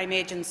National Crime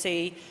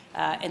Agency.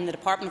 In the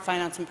Department of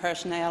Finance and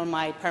Personnel,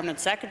 my Permanent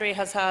Secretary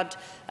has had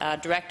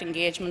direct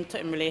engagement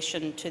in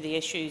relation to the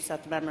issues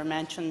that the member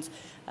mentions,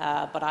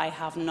 but I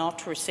have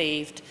not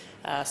received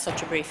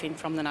such a briefing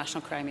from the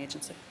National Crime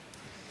Agency.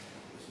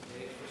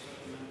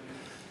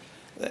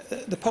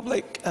 The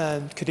public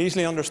could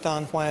easily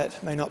understand why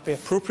it may not be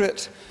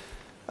appropriate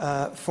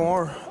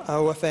for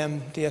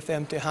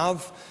OFMDFM to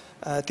have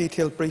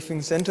detailed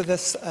briefings into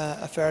this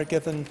affair,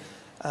 given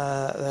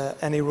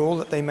any role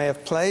that they may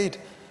have played.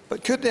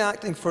 But could the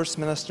Acting First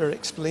Minister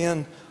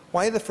explain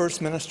why the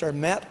First Minister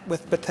met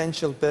with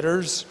potential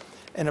bidders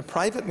in a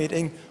private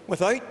meeting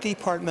without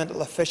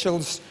departmental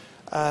officials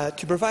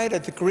to provide a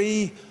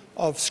degree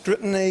of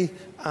scrutiny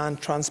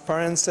and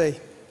transparency?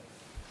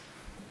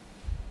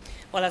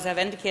 Well, as I have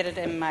indicated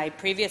in my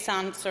previous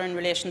answer in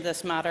relation to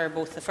this matter,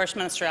 both the First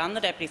Minister and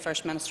the Deputy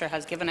First Minister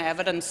has given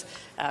evidence,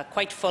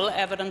 quite full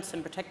evidence,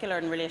 in particular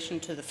in relation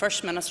to the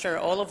First Minister.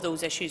 All of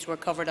those issues were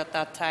covered at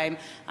that time,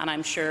 and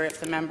I'm sure if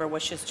the member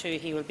wishes to,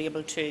 he will be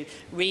able to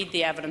read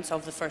the evidence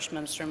of the First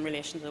Minister in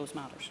relation to those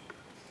matters.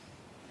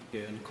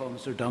 Thank you. And call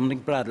Mr.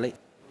 Dominic Bradley.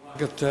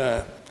 Thank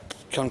you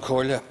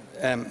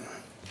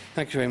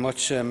very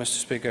much, Mr.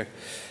 Speaker.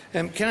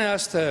 Can I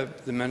ask the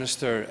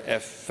Minister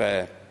if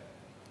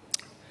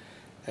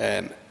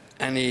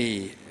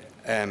any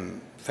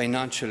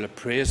financial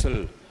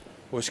appraisal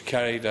was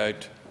carried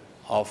out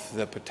of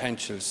the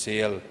potential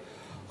sale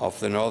of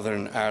the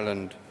Northern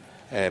Ireland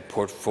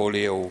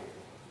portfolio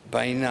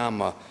by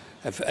NAMA,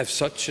 if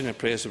such an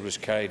appraisal was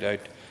carried out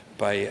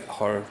by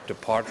her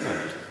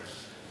department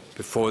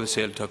before the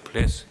sale took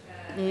place?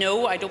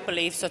 No, I don't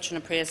believe such an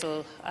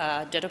appraisal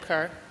did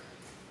occur.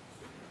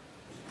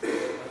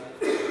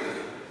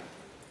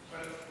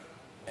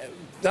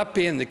 That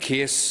being the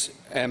case,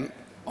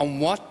 on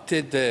what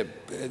did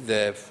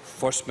the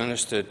First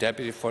Minister,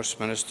 Deputy First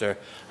Minister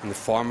and the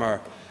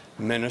former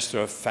Minister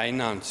of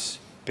Finance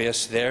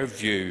base their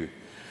view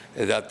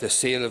that the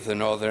sale of the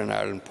Northern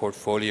Ireland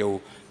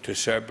portfolio to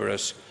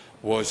Cerberus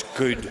was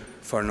good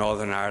for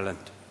Northern Ireland?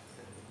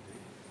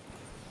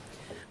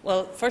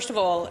 Well, first of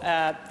all,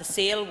 the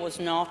sale was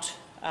not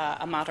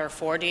a matter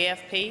for the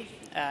AFP.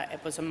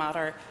 It was a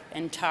matter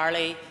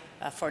entirely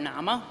for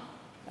NAMA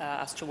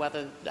as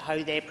to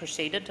how they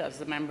proceeded. As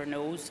the member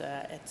knows,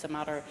 it's a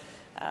matter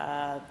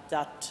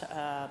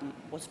that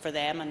was for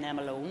them and them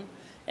alone.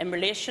 In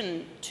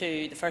relation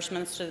to the First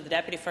Minister, the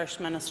Deputy First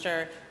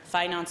Minister,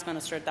 Finance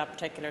Minister at that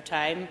particular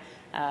time,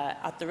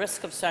 at the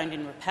risk of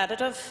sounding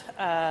repetitive,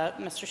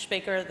 Mr.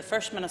 Speaker, the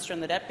First Minister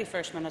and the Deputy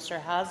First Minister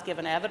has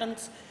given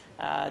evidence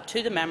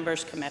to the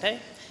Members' Committee.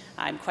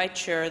 I'm quite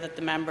sure that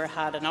the member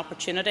had an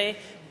opportunity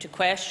to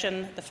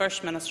question the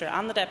First Minister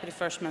and the Deputy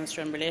First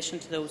Minister in relation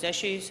to those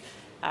issues,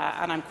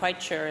 and I'm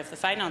quite sure if the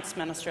Finance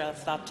Minister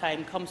at that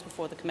time comes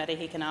before the committee,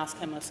 he can ask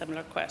him a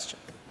similar question.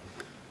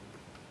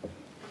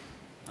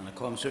 And I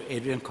call Mr.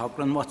 Adrian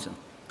Cochrane-Watson.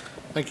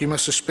 Thank you,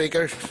 Mr.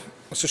 Speaker.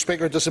 Mr.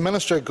 Speaker, does the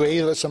Minister agree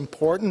that it's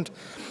important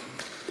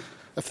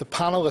if the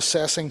panel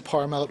assessing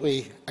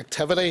paramilitary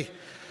activity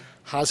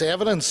has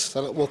evidence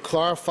that it will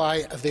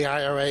clarify if the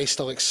IRA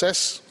still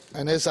exists,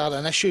 and is that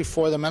an issue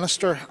for the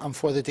Minister and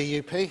for the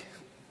DUP?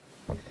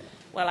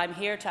 Well, I'm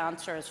here to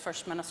answer as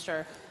First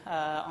Minister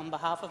on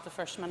behalf of the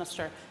First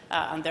Minister,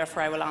 and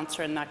therefore I will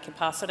answer in that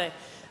capacity.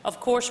 Of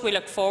course, we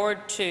look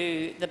forward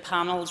to the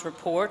panel's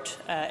report.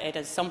 It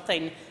is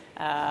something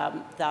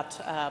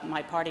that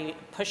my party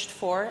pushed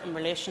for in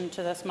relation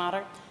to this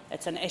matter.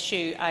 It's an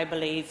issue, I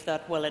believe,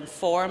 that will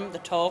inform the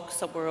talks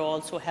that we're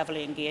all so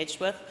heavily engaged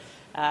with.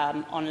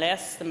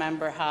 Unless the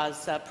member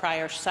has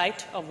prior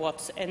sight of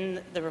what's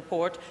in the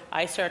report,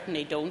 I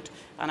certainly don't,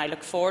 and I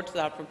look forward to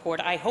that report.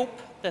 I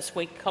hope this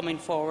week coming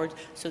forward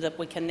so that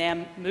we can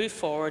then move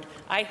forward,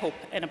 I hope,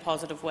 in a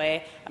positive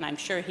way, and I'm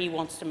sure he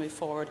wants to move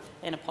forward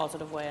in a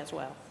positive way as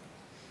well.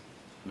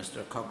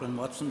 Mr.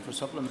 Cochrane-Watson for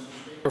supplement.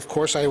 Of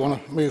course, I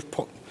want to move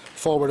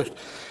forward.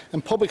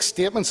 In public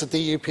statements, the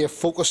DUP have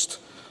focused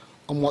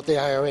on what the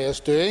IRA is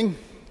doing,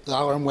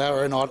 and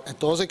whether or not it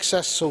does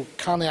exist. So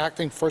can the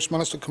Acting First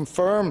Minister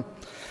confirm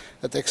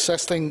that the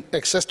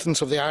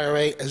existence of the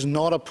IRA is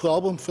not a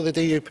problem for the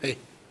DUP?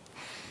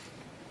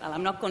 Well,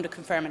 I'm not going to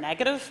confirm a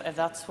negative, if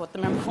that's what the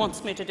member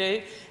wants me to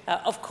do.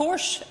 Of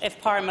course,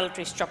 if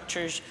paramilitary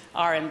structures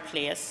are in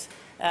place,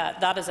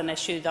 that is an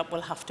issue that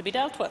will have to be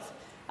dealt with.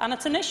 And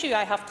it's an issue,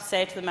 I have to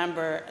say to the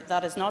member,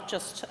 that is not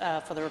just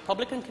for the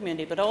Republican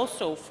community, but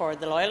also for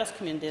the Loyalist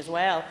community as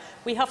well.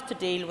 We have to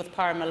deal with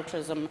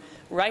paramilitarism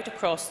right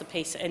across the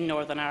piece in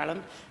Northern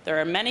Ireland.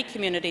 There are many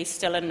communities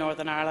still in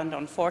Northern Ireland,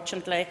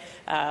 unfortunately,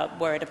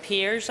 where it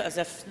appears as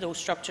if those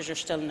structures are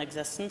still in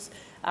existence.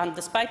 And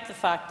despite the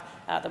fact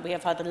that we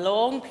have had a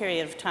long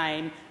period of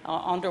time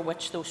under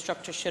which those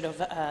structures should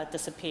have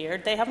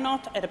disappeared, they have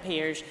not, it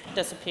appears,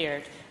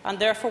 disappeared. And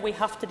therefore we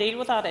have to deal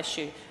with that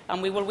issue.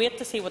 And we will wait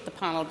to see what the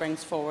panel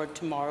brings forward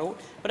tomorrow.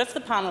 But if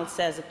the panel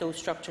says that those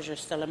structures are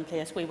still in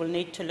place, we will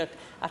need to look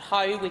at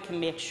how we can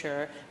make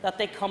sure that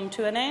they come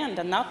to an end.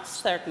 And that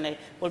certainly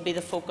will be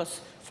the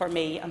focus for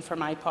me and for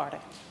my party.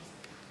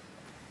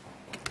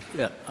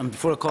 Yeah, and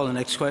before I call the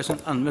next question,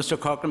 and Mr.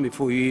 Cochrane,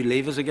 before you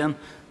leave us again,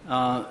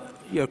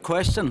 your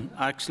question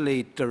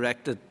actually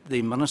directed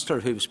the Minister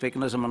who was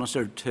speaking as a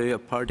Minister to a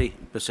party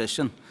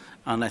position,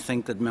 and I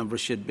think that members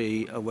should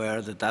be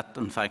aware that that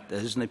in fact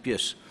is an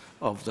abuse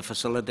of the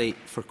facility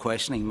for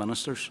questioning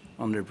Ministers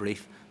under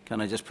brief.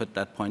 Can I just put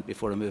that point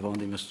before I move on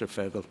to Mr.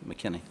 Fergal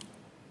McKinney?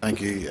 Thank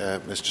you,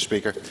 Mr.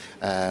 Speaker.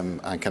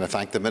 And can I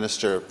thank the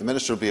Minister? The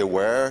Minister will be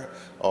aware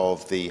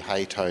of the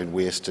Hightown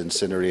Waste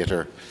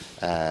Incinerator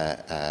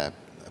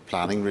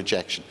planning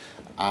rejection,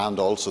 and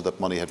also that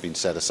money had been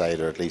set aside,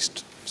 or at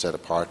least set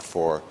apart,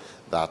 for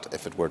that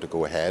if it were to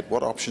go ahead.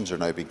 What options are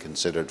now being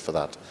considered for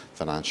that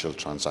financial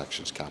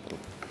transactions capital?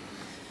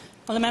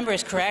 Well, the member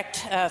is correct.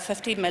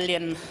 £50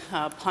 million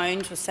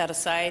was set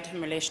aside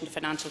in relation to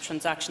financial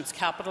transactions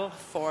capital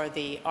for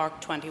the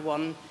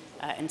ARC-21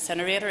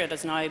 incinerator. It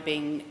is now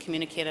being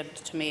communicated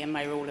to me in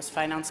my role as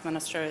Finance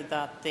Minister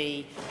that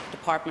the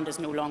Department is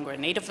no longer in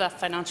need of that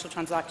financial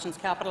transactions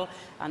capital,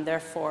 and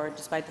therefore,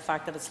 despite the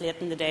fact that it's late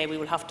in the day, we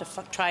will have to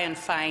try and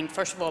find,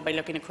 first of all, by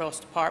looking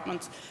across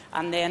departments,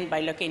 and then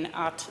by looking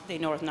at the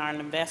Northern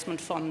Ireland Investment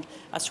Fund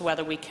as to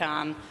whether we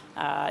can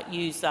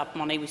use that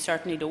money. We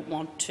certainly don't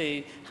want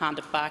to hand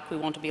it back. We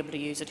want to be able to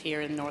use it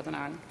here in Northern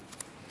Ireland.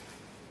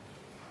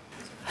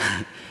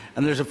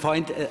 And there's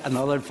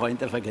another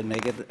point, if I can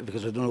make it,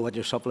 because I don't know what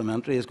your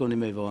supplementary is going to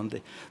move on to.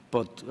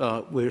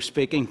 But we're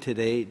speaking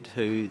today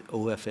to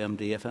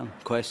OFMDFM,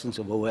 questions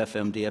of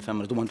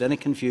OFMDFM. I don't want any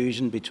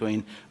confusion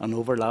between an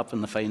overlap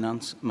in the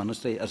Finance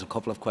Ministry, as a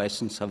couple of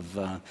questions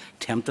have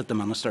tempted the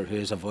Minister, who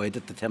has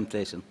avoided the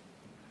temptation.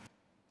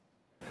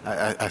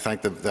 I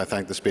thank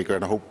the Speaker,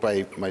 and I hope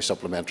by my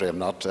supplementary I'm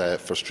not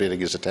frustrating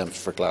his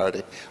attempts for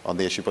clarity on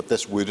the issue. But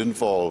this would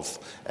involve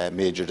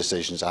major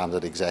decisions and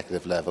at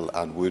executive level,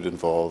 and would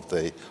involve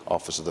the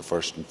Office of the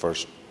First and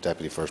First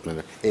Deputy First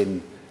Minister,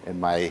 in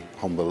my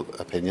humble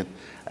opinion.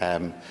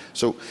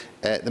 So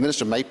the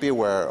Minister might be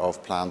aware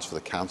of plans for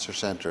the Cancer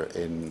Centre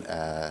in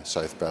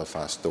South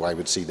Belfast, though I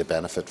would see the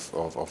benefit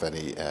of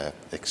any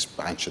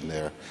expansion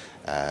there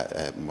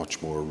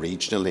much more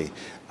regionally.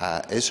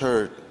 Is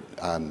her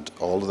and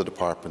all of the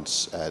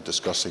departments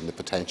discussing the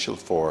potential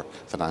for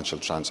financial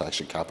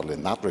transaction capital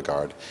in that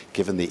regard,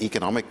 given the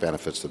economic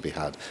benefits that we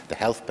had, the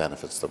health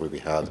benefits that we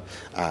had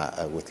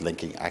with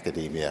linking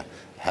academia,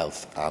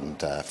 health and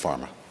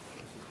pharma?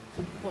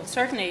 Well,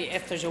 certainly,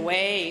 if there's a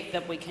way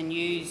that we can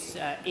use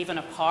even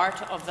a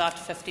part of that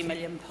 £50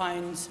 million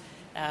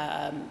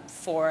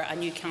for a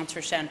new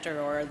cancer centre,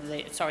 or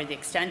the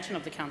extension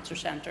of the cancer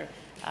centre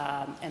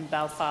in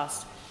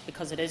Belfast,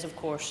 because it is, of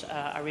course,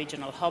 a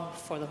regional hub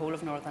for the whole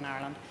of Northern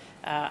Ireland,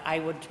 I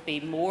would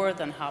be more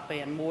than happy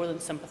and more than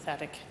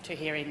sympathetic to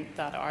hearing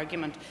that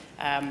argument.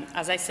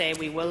 As I say,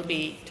 we will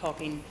be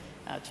talking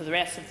to the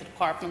rest of the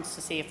departments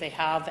to see if they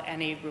have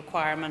any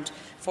requirement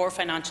for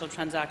financial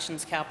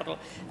transactions capital.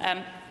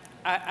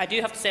 I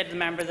do have to say to the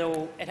member,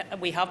 though,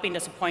 we have been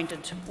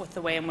disappointed with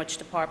the way in which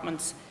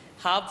departments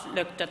have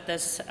looked at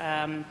this.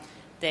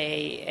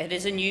 It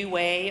is a new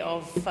way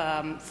of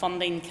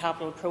funding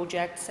capital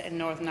projects in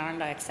Northern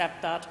Ireland. I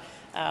accept that,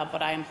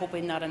 but I am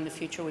hoping that in the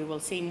future we will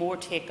see more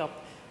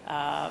take-up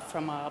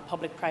from a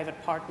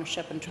public-private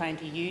partnership and trying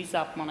to use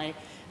that money,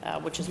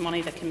 which is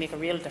money that can make a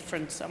real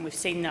difference. And we've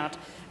seen that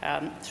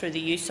through the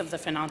use of the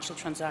financial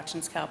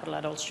transactions capital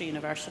at Ulster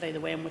University, the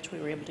way in which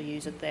we were able to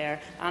use it there,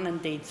 and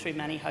indeed through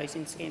many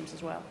housing schemes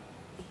as well.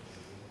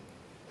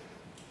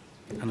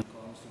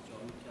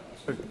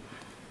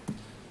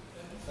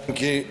 Thank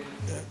you,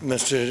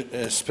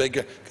 Mr.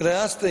 Speaker. Could I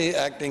ask the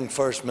Acting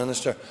First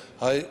Minister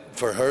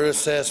for her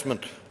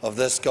assessment of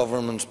this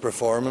government's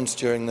performance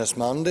during this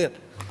mandate?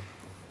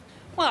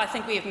 Well, I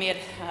think we have made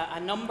a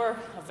number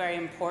of very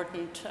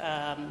important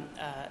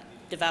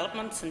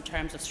developments in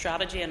terms of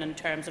strategy and in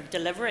terms of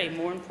delivery,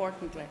 more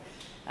importantly.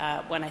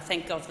 When I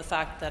think of the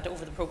fact that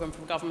over the programme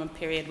for government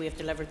period we have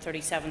delivered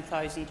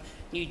 37,000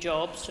 new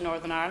jobs to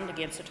Northern Ireland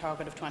against a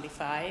target of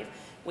 25.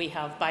 We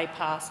have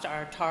bypassed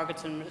our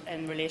targets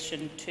in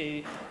relation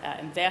to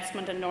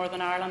investment in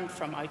Northern Ireland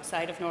from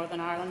outside of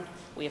Northern Ireland.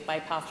 We have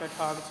bypassed our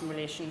targets in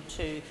relation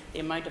to the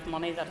amount of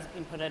money that has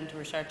been put into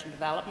research and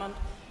development,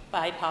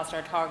 bypassed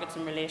our targets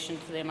in relation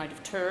to the amount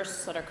of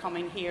tourists that are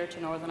coming here to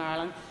Northern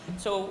Ireland.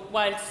 So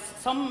whilst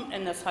some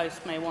in this House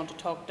may want to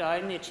talk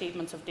down the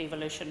achievements of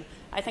devolution,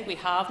 I think we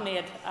have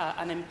made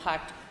an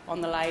impact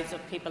on the lives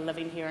of people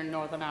living here in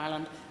Northern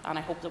Ireland, and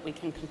I hope that we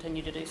can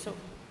continue to do so.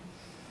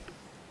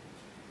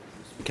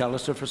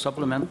 McAllister for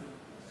supplement.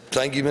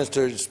 Thank you,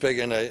 Mr.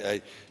 Speaker. And I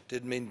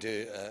did mean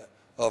to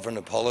offer an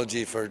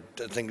apology for,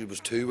 I think it was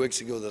 2 weeks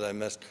ago that I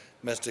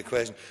missed a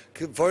question.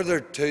 Further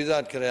to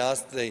that, could I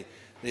ask the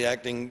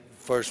Acting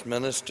First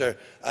Minister,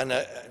 and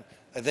I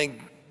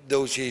think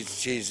though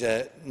she's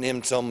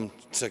named some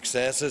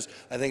successes,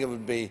 I think it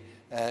would be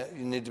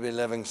you need to be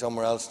living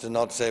somewhere else to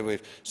not say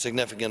we've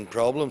significant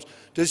problems.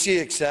 Does she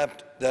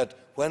accept that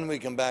when we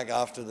come back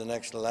after the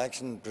next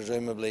election,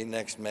 presumably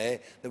next May,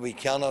 that we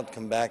cannot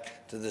come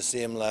back to the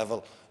same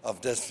level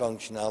of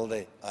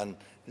dysfunctionality and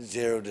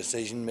zero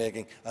decision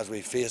making as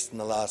we faced in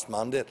the last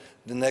mandate?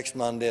 The next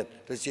mandate,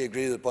 does she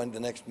agree with the point the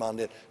next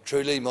mandate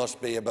truly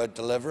must be about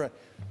delivery?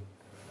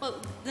 Well,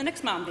 the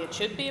next mandate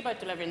should be about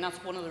delivery, and that's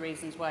one of the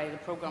reasons why the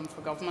programme for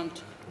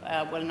government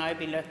will now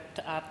be looked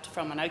at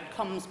from an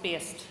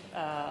outcomes-based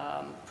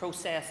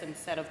process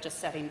instead of just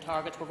setting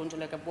targets. We're going to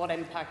look at what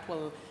impact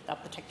will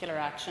that particular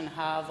action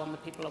have on the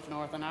people of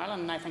Northern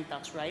Ireland, and I think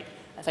that's right.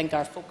 I think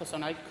our focus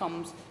on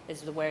outcomes is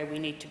the way we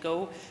need to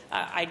go.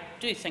 I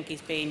do think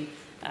he's been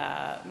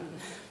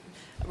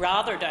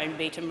rather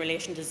downbeat in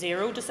relation to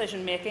zero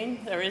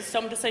decision-making. There is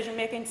some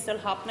decision-making still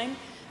happening.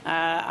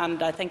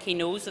 And I think he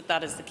knows that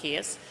that is the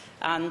case.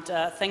 And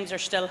things are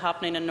still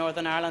happening in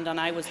Northern Ireland, and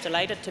I was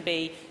delighted to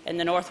be in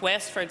the North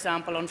West, for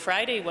example, on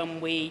Friday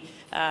when we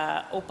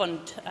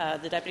opened,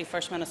 the Deputy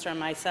First Minister and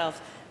myself,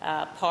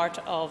 part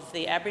of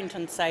the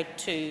Ebrington site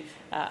to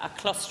a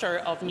cluster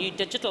of new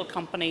digital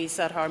companies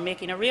that are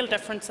making a real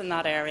difference in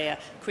that area,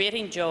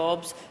 creating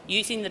jobs,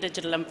 using the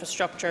digital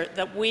infrastructure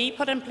that we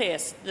put in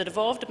place. The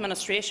devolved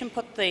administration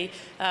put the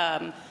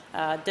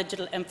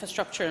digital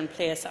infrastructure in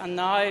place, and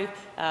now,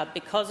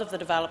 because of the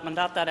development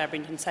at that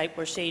Ebrington site,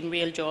 we're seeing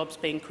real jobs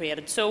being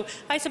created. So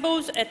I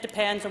suppose it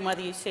depends on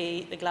whether you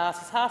see the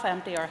glass as half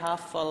empty or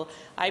half full.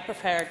 I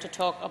prefer to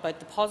talk about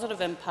the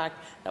positive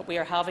impact that we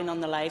are having on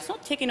the lives,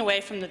 not taking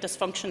away from the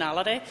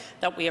dysfunctionality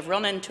that we have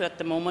run into at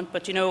the moment,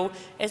 but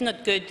isn't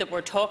it good that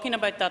we're talking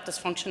about that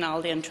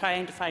dysfunctionality and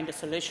trying to find a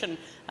solution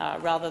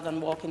rather than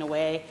walking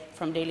away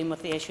from dealing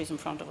with the issues in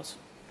front of us?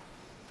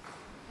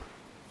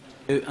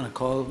 And I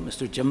call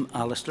Mr. Jim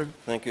Allister.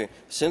 Thank you.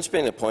 Since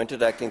being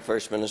appointed Acting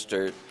First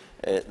Minister,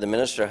 the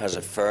Minister has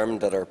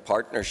affirmed that our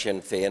partner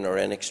Sinn Féin are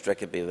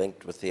inextricably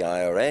linked with the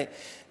IRA.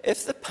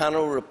 If the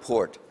panel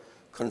report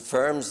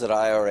confirms that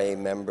IRA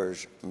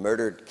members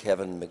murdered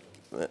Kevin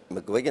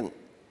McGuigan,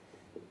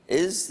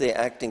 is the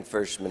Acting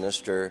First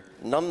Minister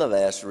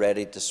nonetheless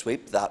ready to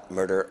sweep that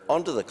murder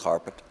under the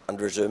carpet and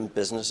resume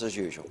business as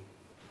usual?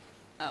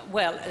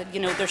 Well,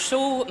 there's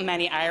so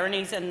many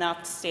ironies in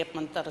that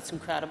statement that it's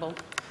incredible.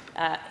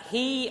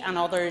 He and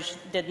others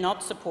did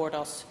not support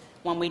us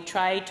when we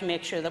tried to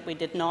make sure that we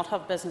did not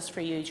have business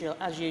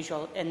as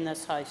usual in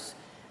this House.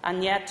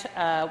 And yet,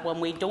 when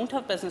we don't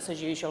have business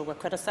as usual, we're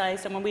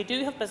criticised, and when we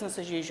do have business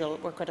as usual,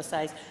 we're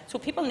criticised. So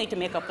people need to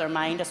make up their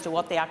mind as to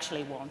what they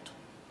actually want.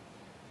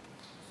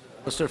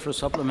 Minister for a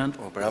supplement.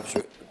 Well,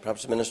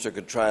 perhaps the Minister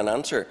could try and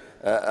answer.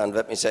 And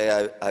let me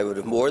say I would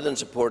have more than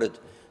supported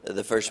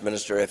the First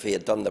Minister if he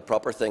had done the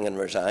proper thing and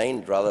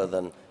resigned, rather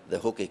than the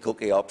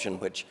hokey-cokey option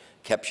which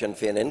kept Sinn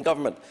Féin in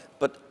government.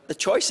 But the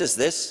choice is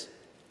this.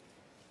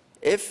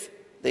 If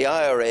the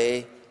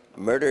IRA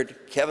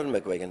murdered Kevin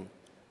McGuigan,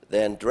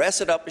 then dress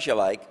it up as you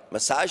like,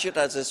 massage it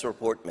as this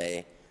report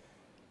may,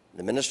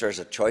 the Minister has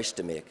a choice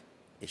to make.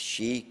 Is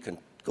she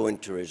going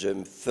to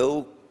resume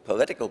full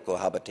political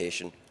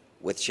cohabitation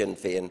with Sinn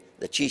Féin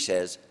that she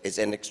says is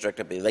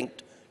inextricably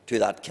linked to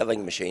that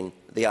killing machine,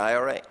 the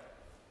IRA?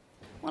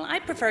 Well, I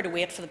prefer to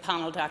wait for the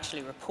panel to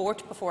actually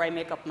report before I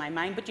make up my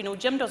mind. But,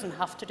 Jim doesn't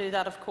have to do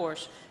that, of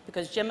course,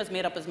 because Jim has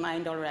made up his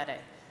mind already.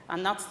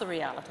 And that's the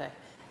reality.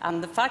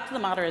 And the fact of the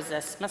matter is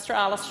this. Mr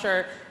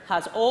Allister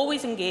has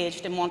always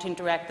engaged in wanting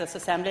to wreck this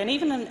Assembly. And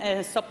even in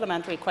his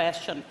supplementary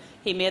question,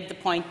 he made the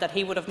point that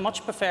he would have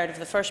much preferred if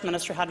the First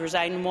Minister had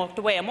resigned and walked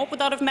away. And what would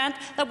that have meant?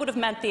 That would have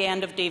meant the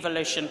end of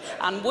devolution.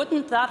 And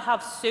wouldn't that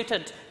have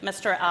suited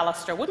Mr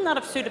Allister? Wouldn't that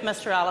have suited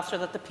Mr Allister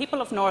that the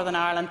people of Northern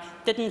Ireland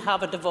didn't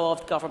have a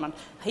devolved government?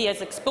 He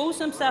has exposed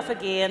himself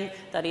again,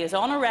 that he is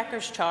on a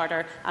wreckers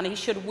charter, and he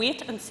should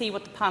wait and see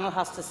what the panel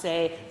has to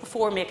say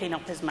before making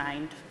up his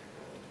mind.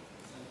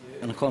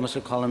 And I call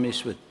Mr. Colin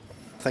Eastwood.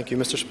 Thank you,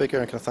 Mr Speaker,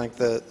 and can I thank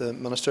the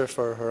Minister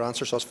for her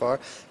answers thus far.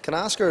 Can I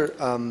ask her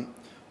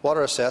what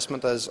her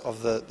assessment is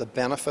of the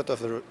benefit of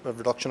the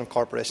reduction of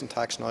corporation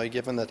tax now,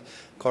 given that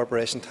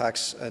corporation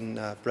tax in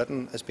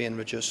Britain is being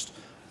reduced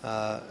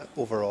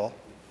overall?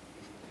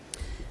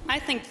 I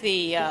think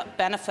the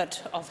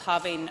benefit of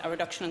having a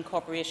reduction in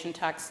corporation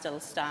tax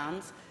still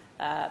stands.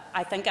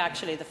 I think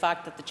actually the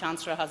fact that the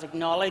Chancellor has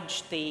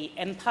acknowledged the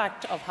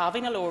impact of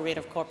having a lower rate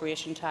of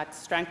corporation tax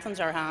strengthens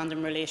our hand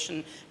in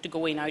relation to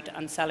going out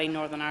and selling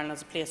Northern Ireland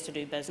as a place to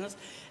do business.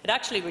 It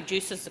actually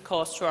reduces the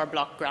cost through our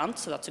block grant,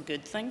 so that's a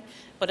good thing,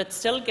 but it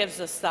still gives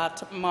us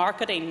that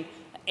marketing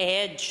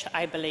edge,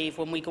 I believe,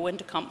 when we go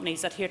into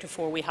companies that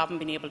heretofore we haven't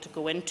been able to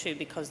go into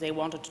because they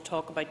wanted to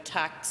talk about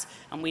tax,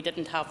 and we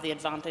didn't have the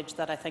advantage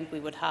that I think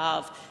we would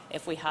have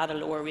if we had a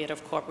lower rate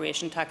of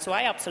corporation tax. So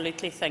I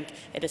absolutely think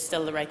it is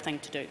still the right thing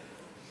to do.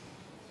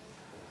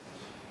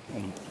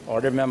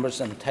 Order,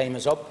 members, and time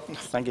is up.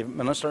 Thank you,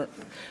 Minister.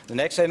 The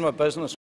next item of business.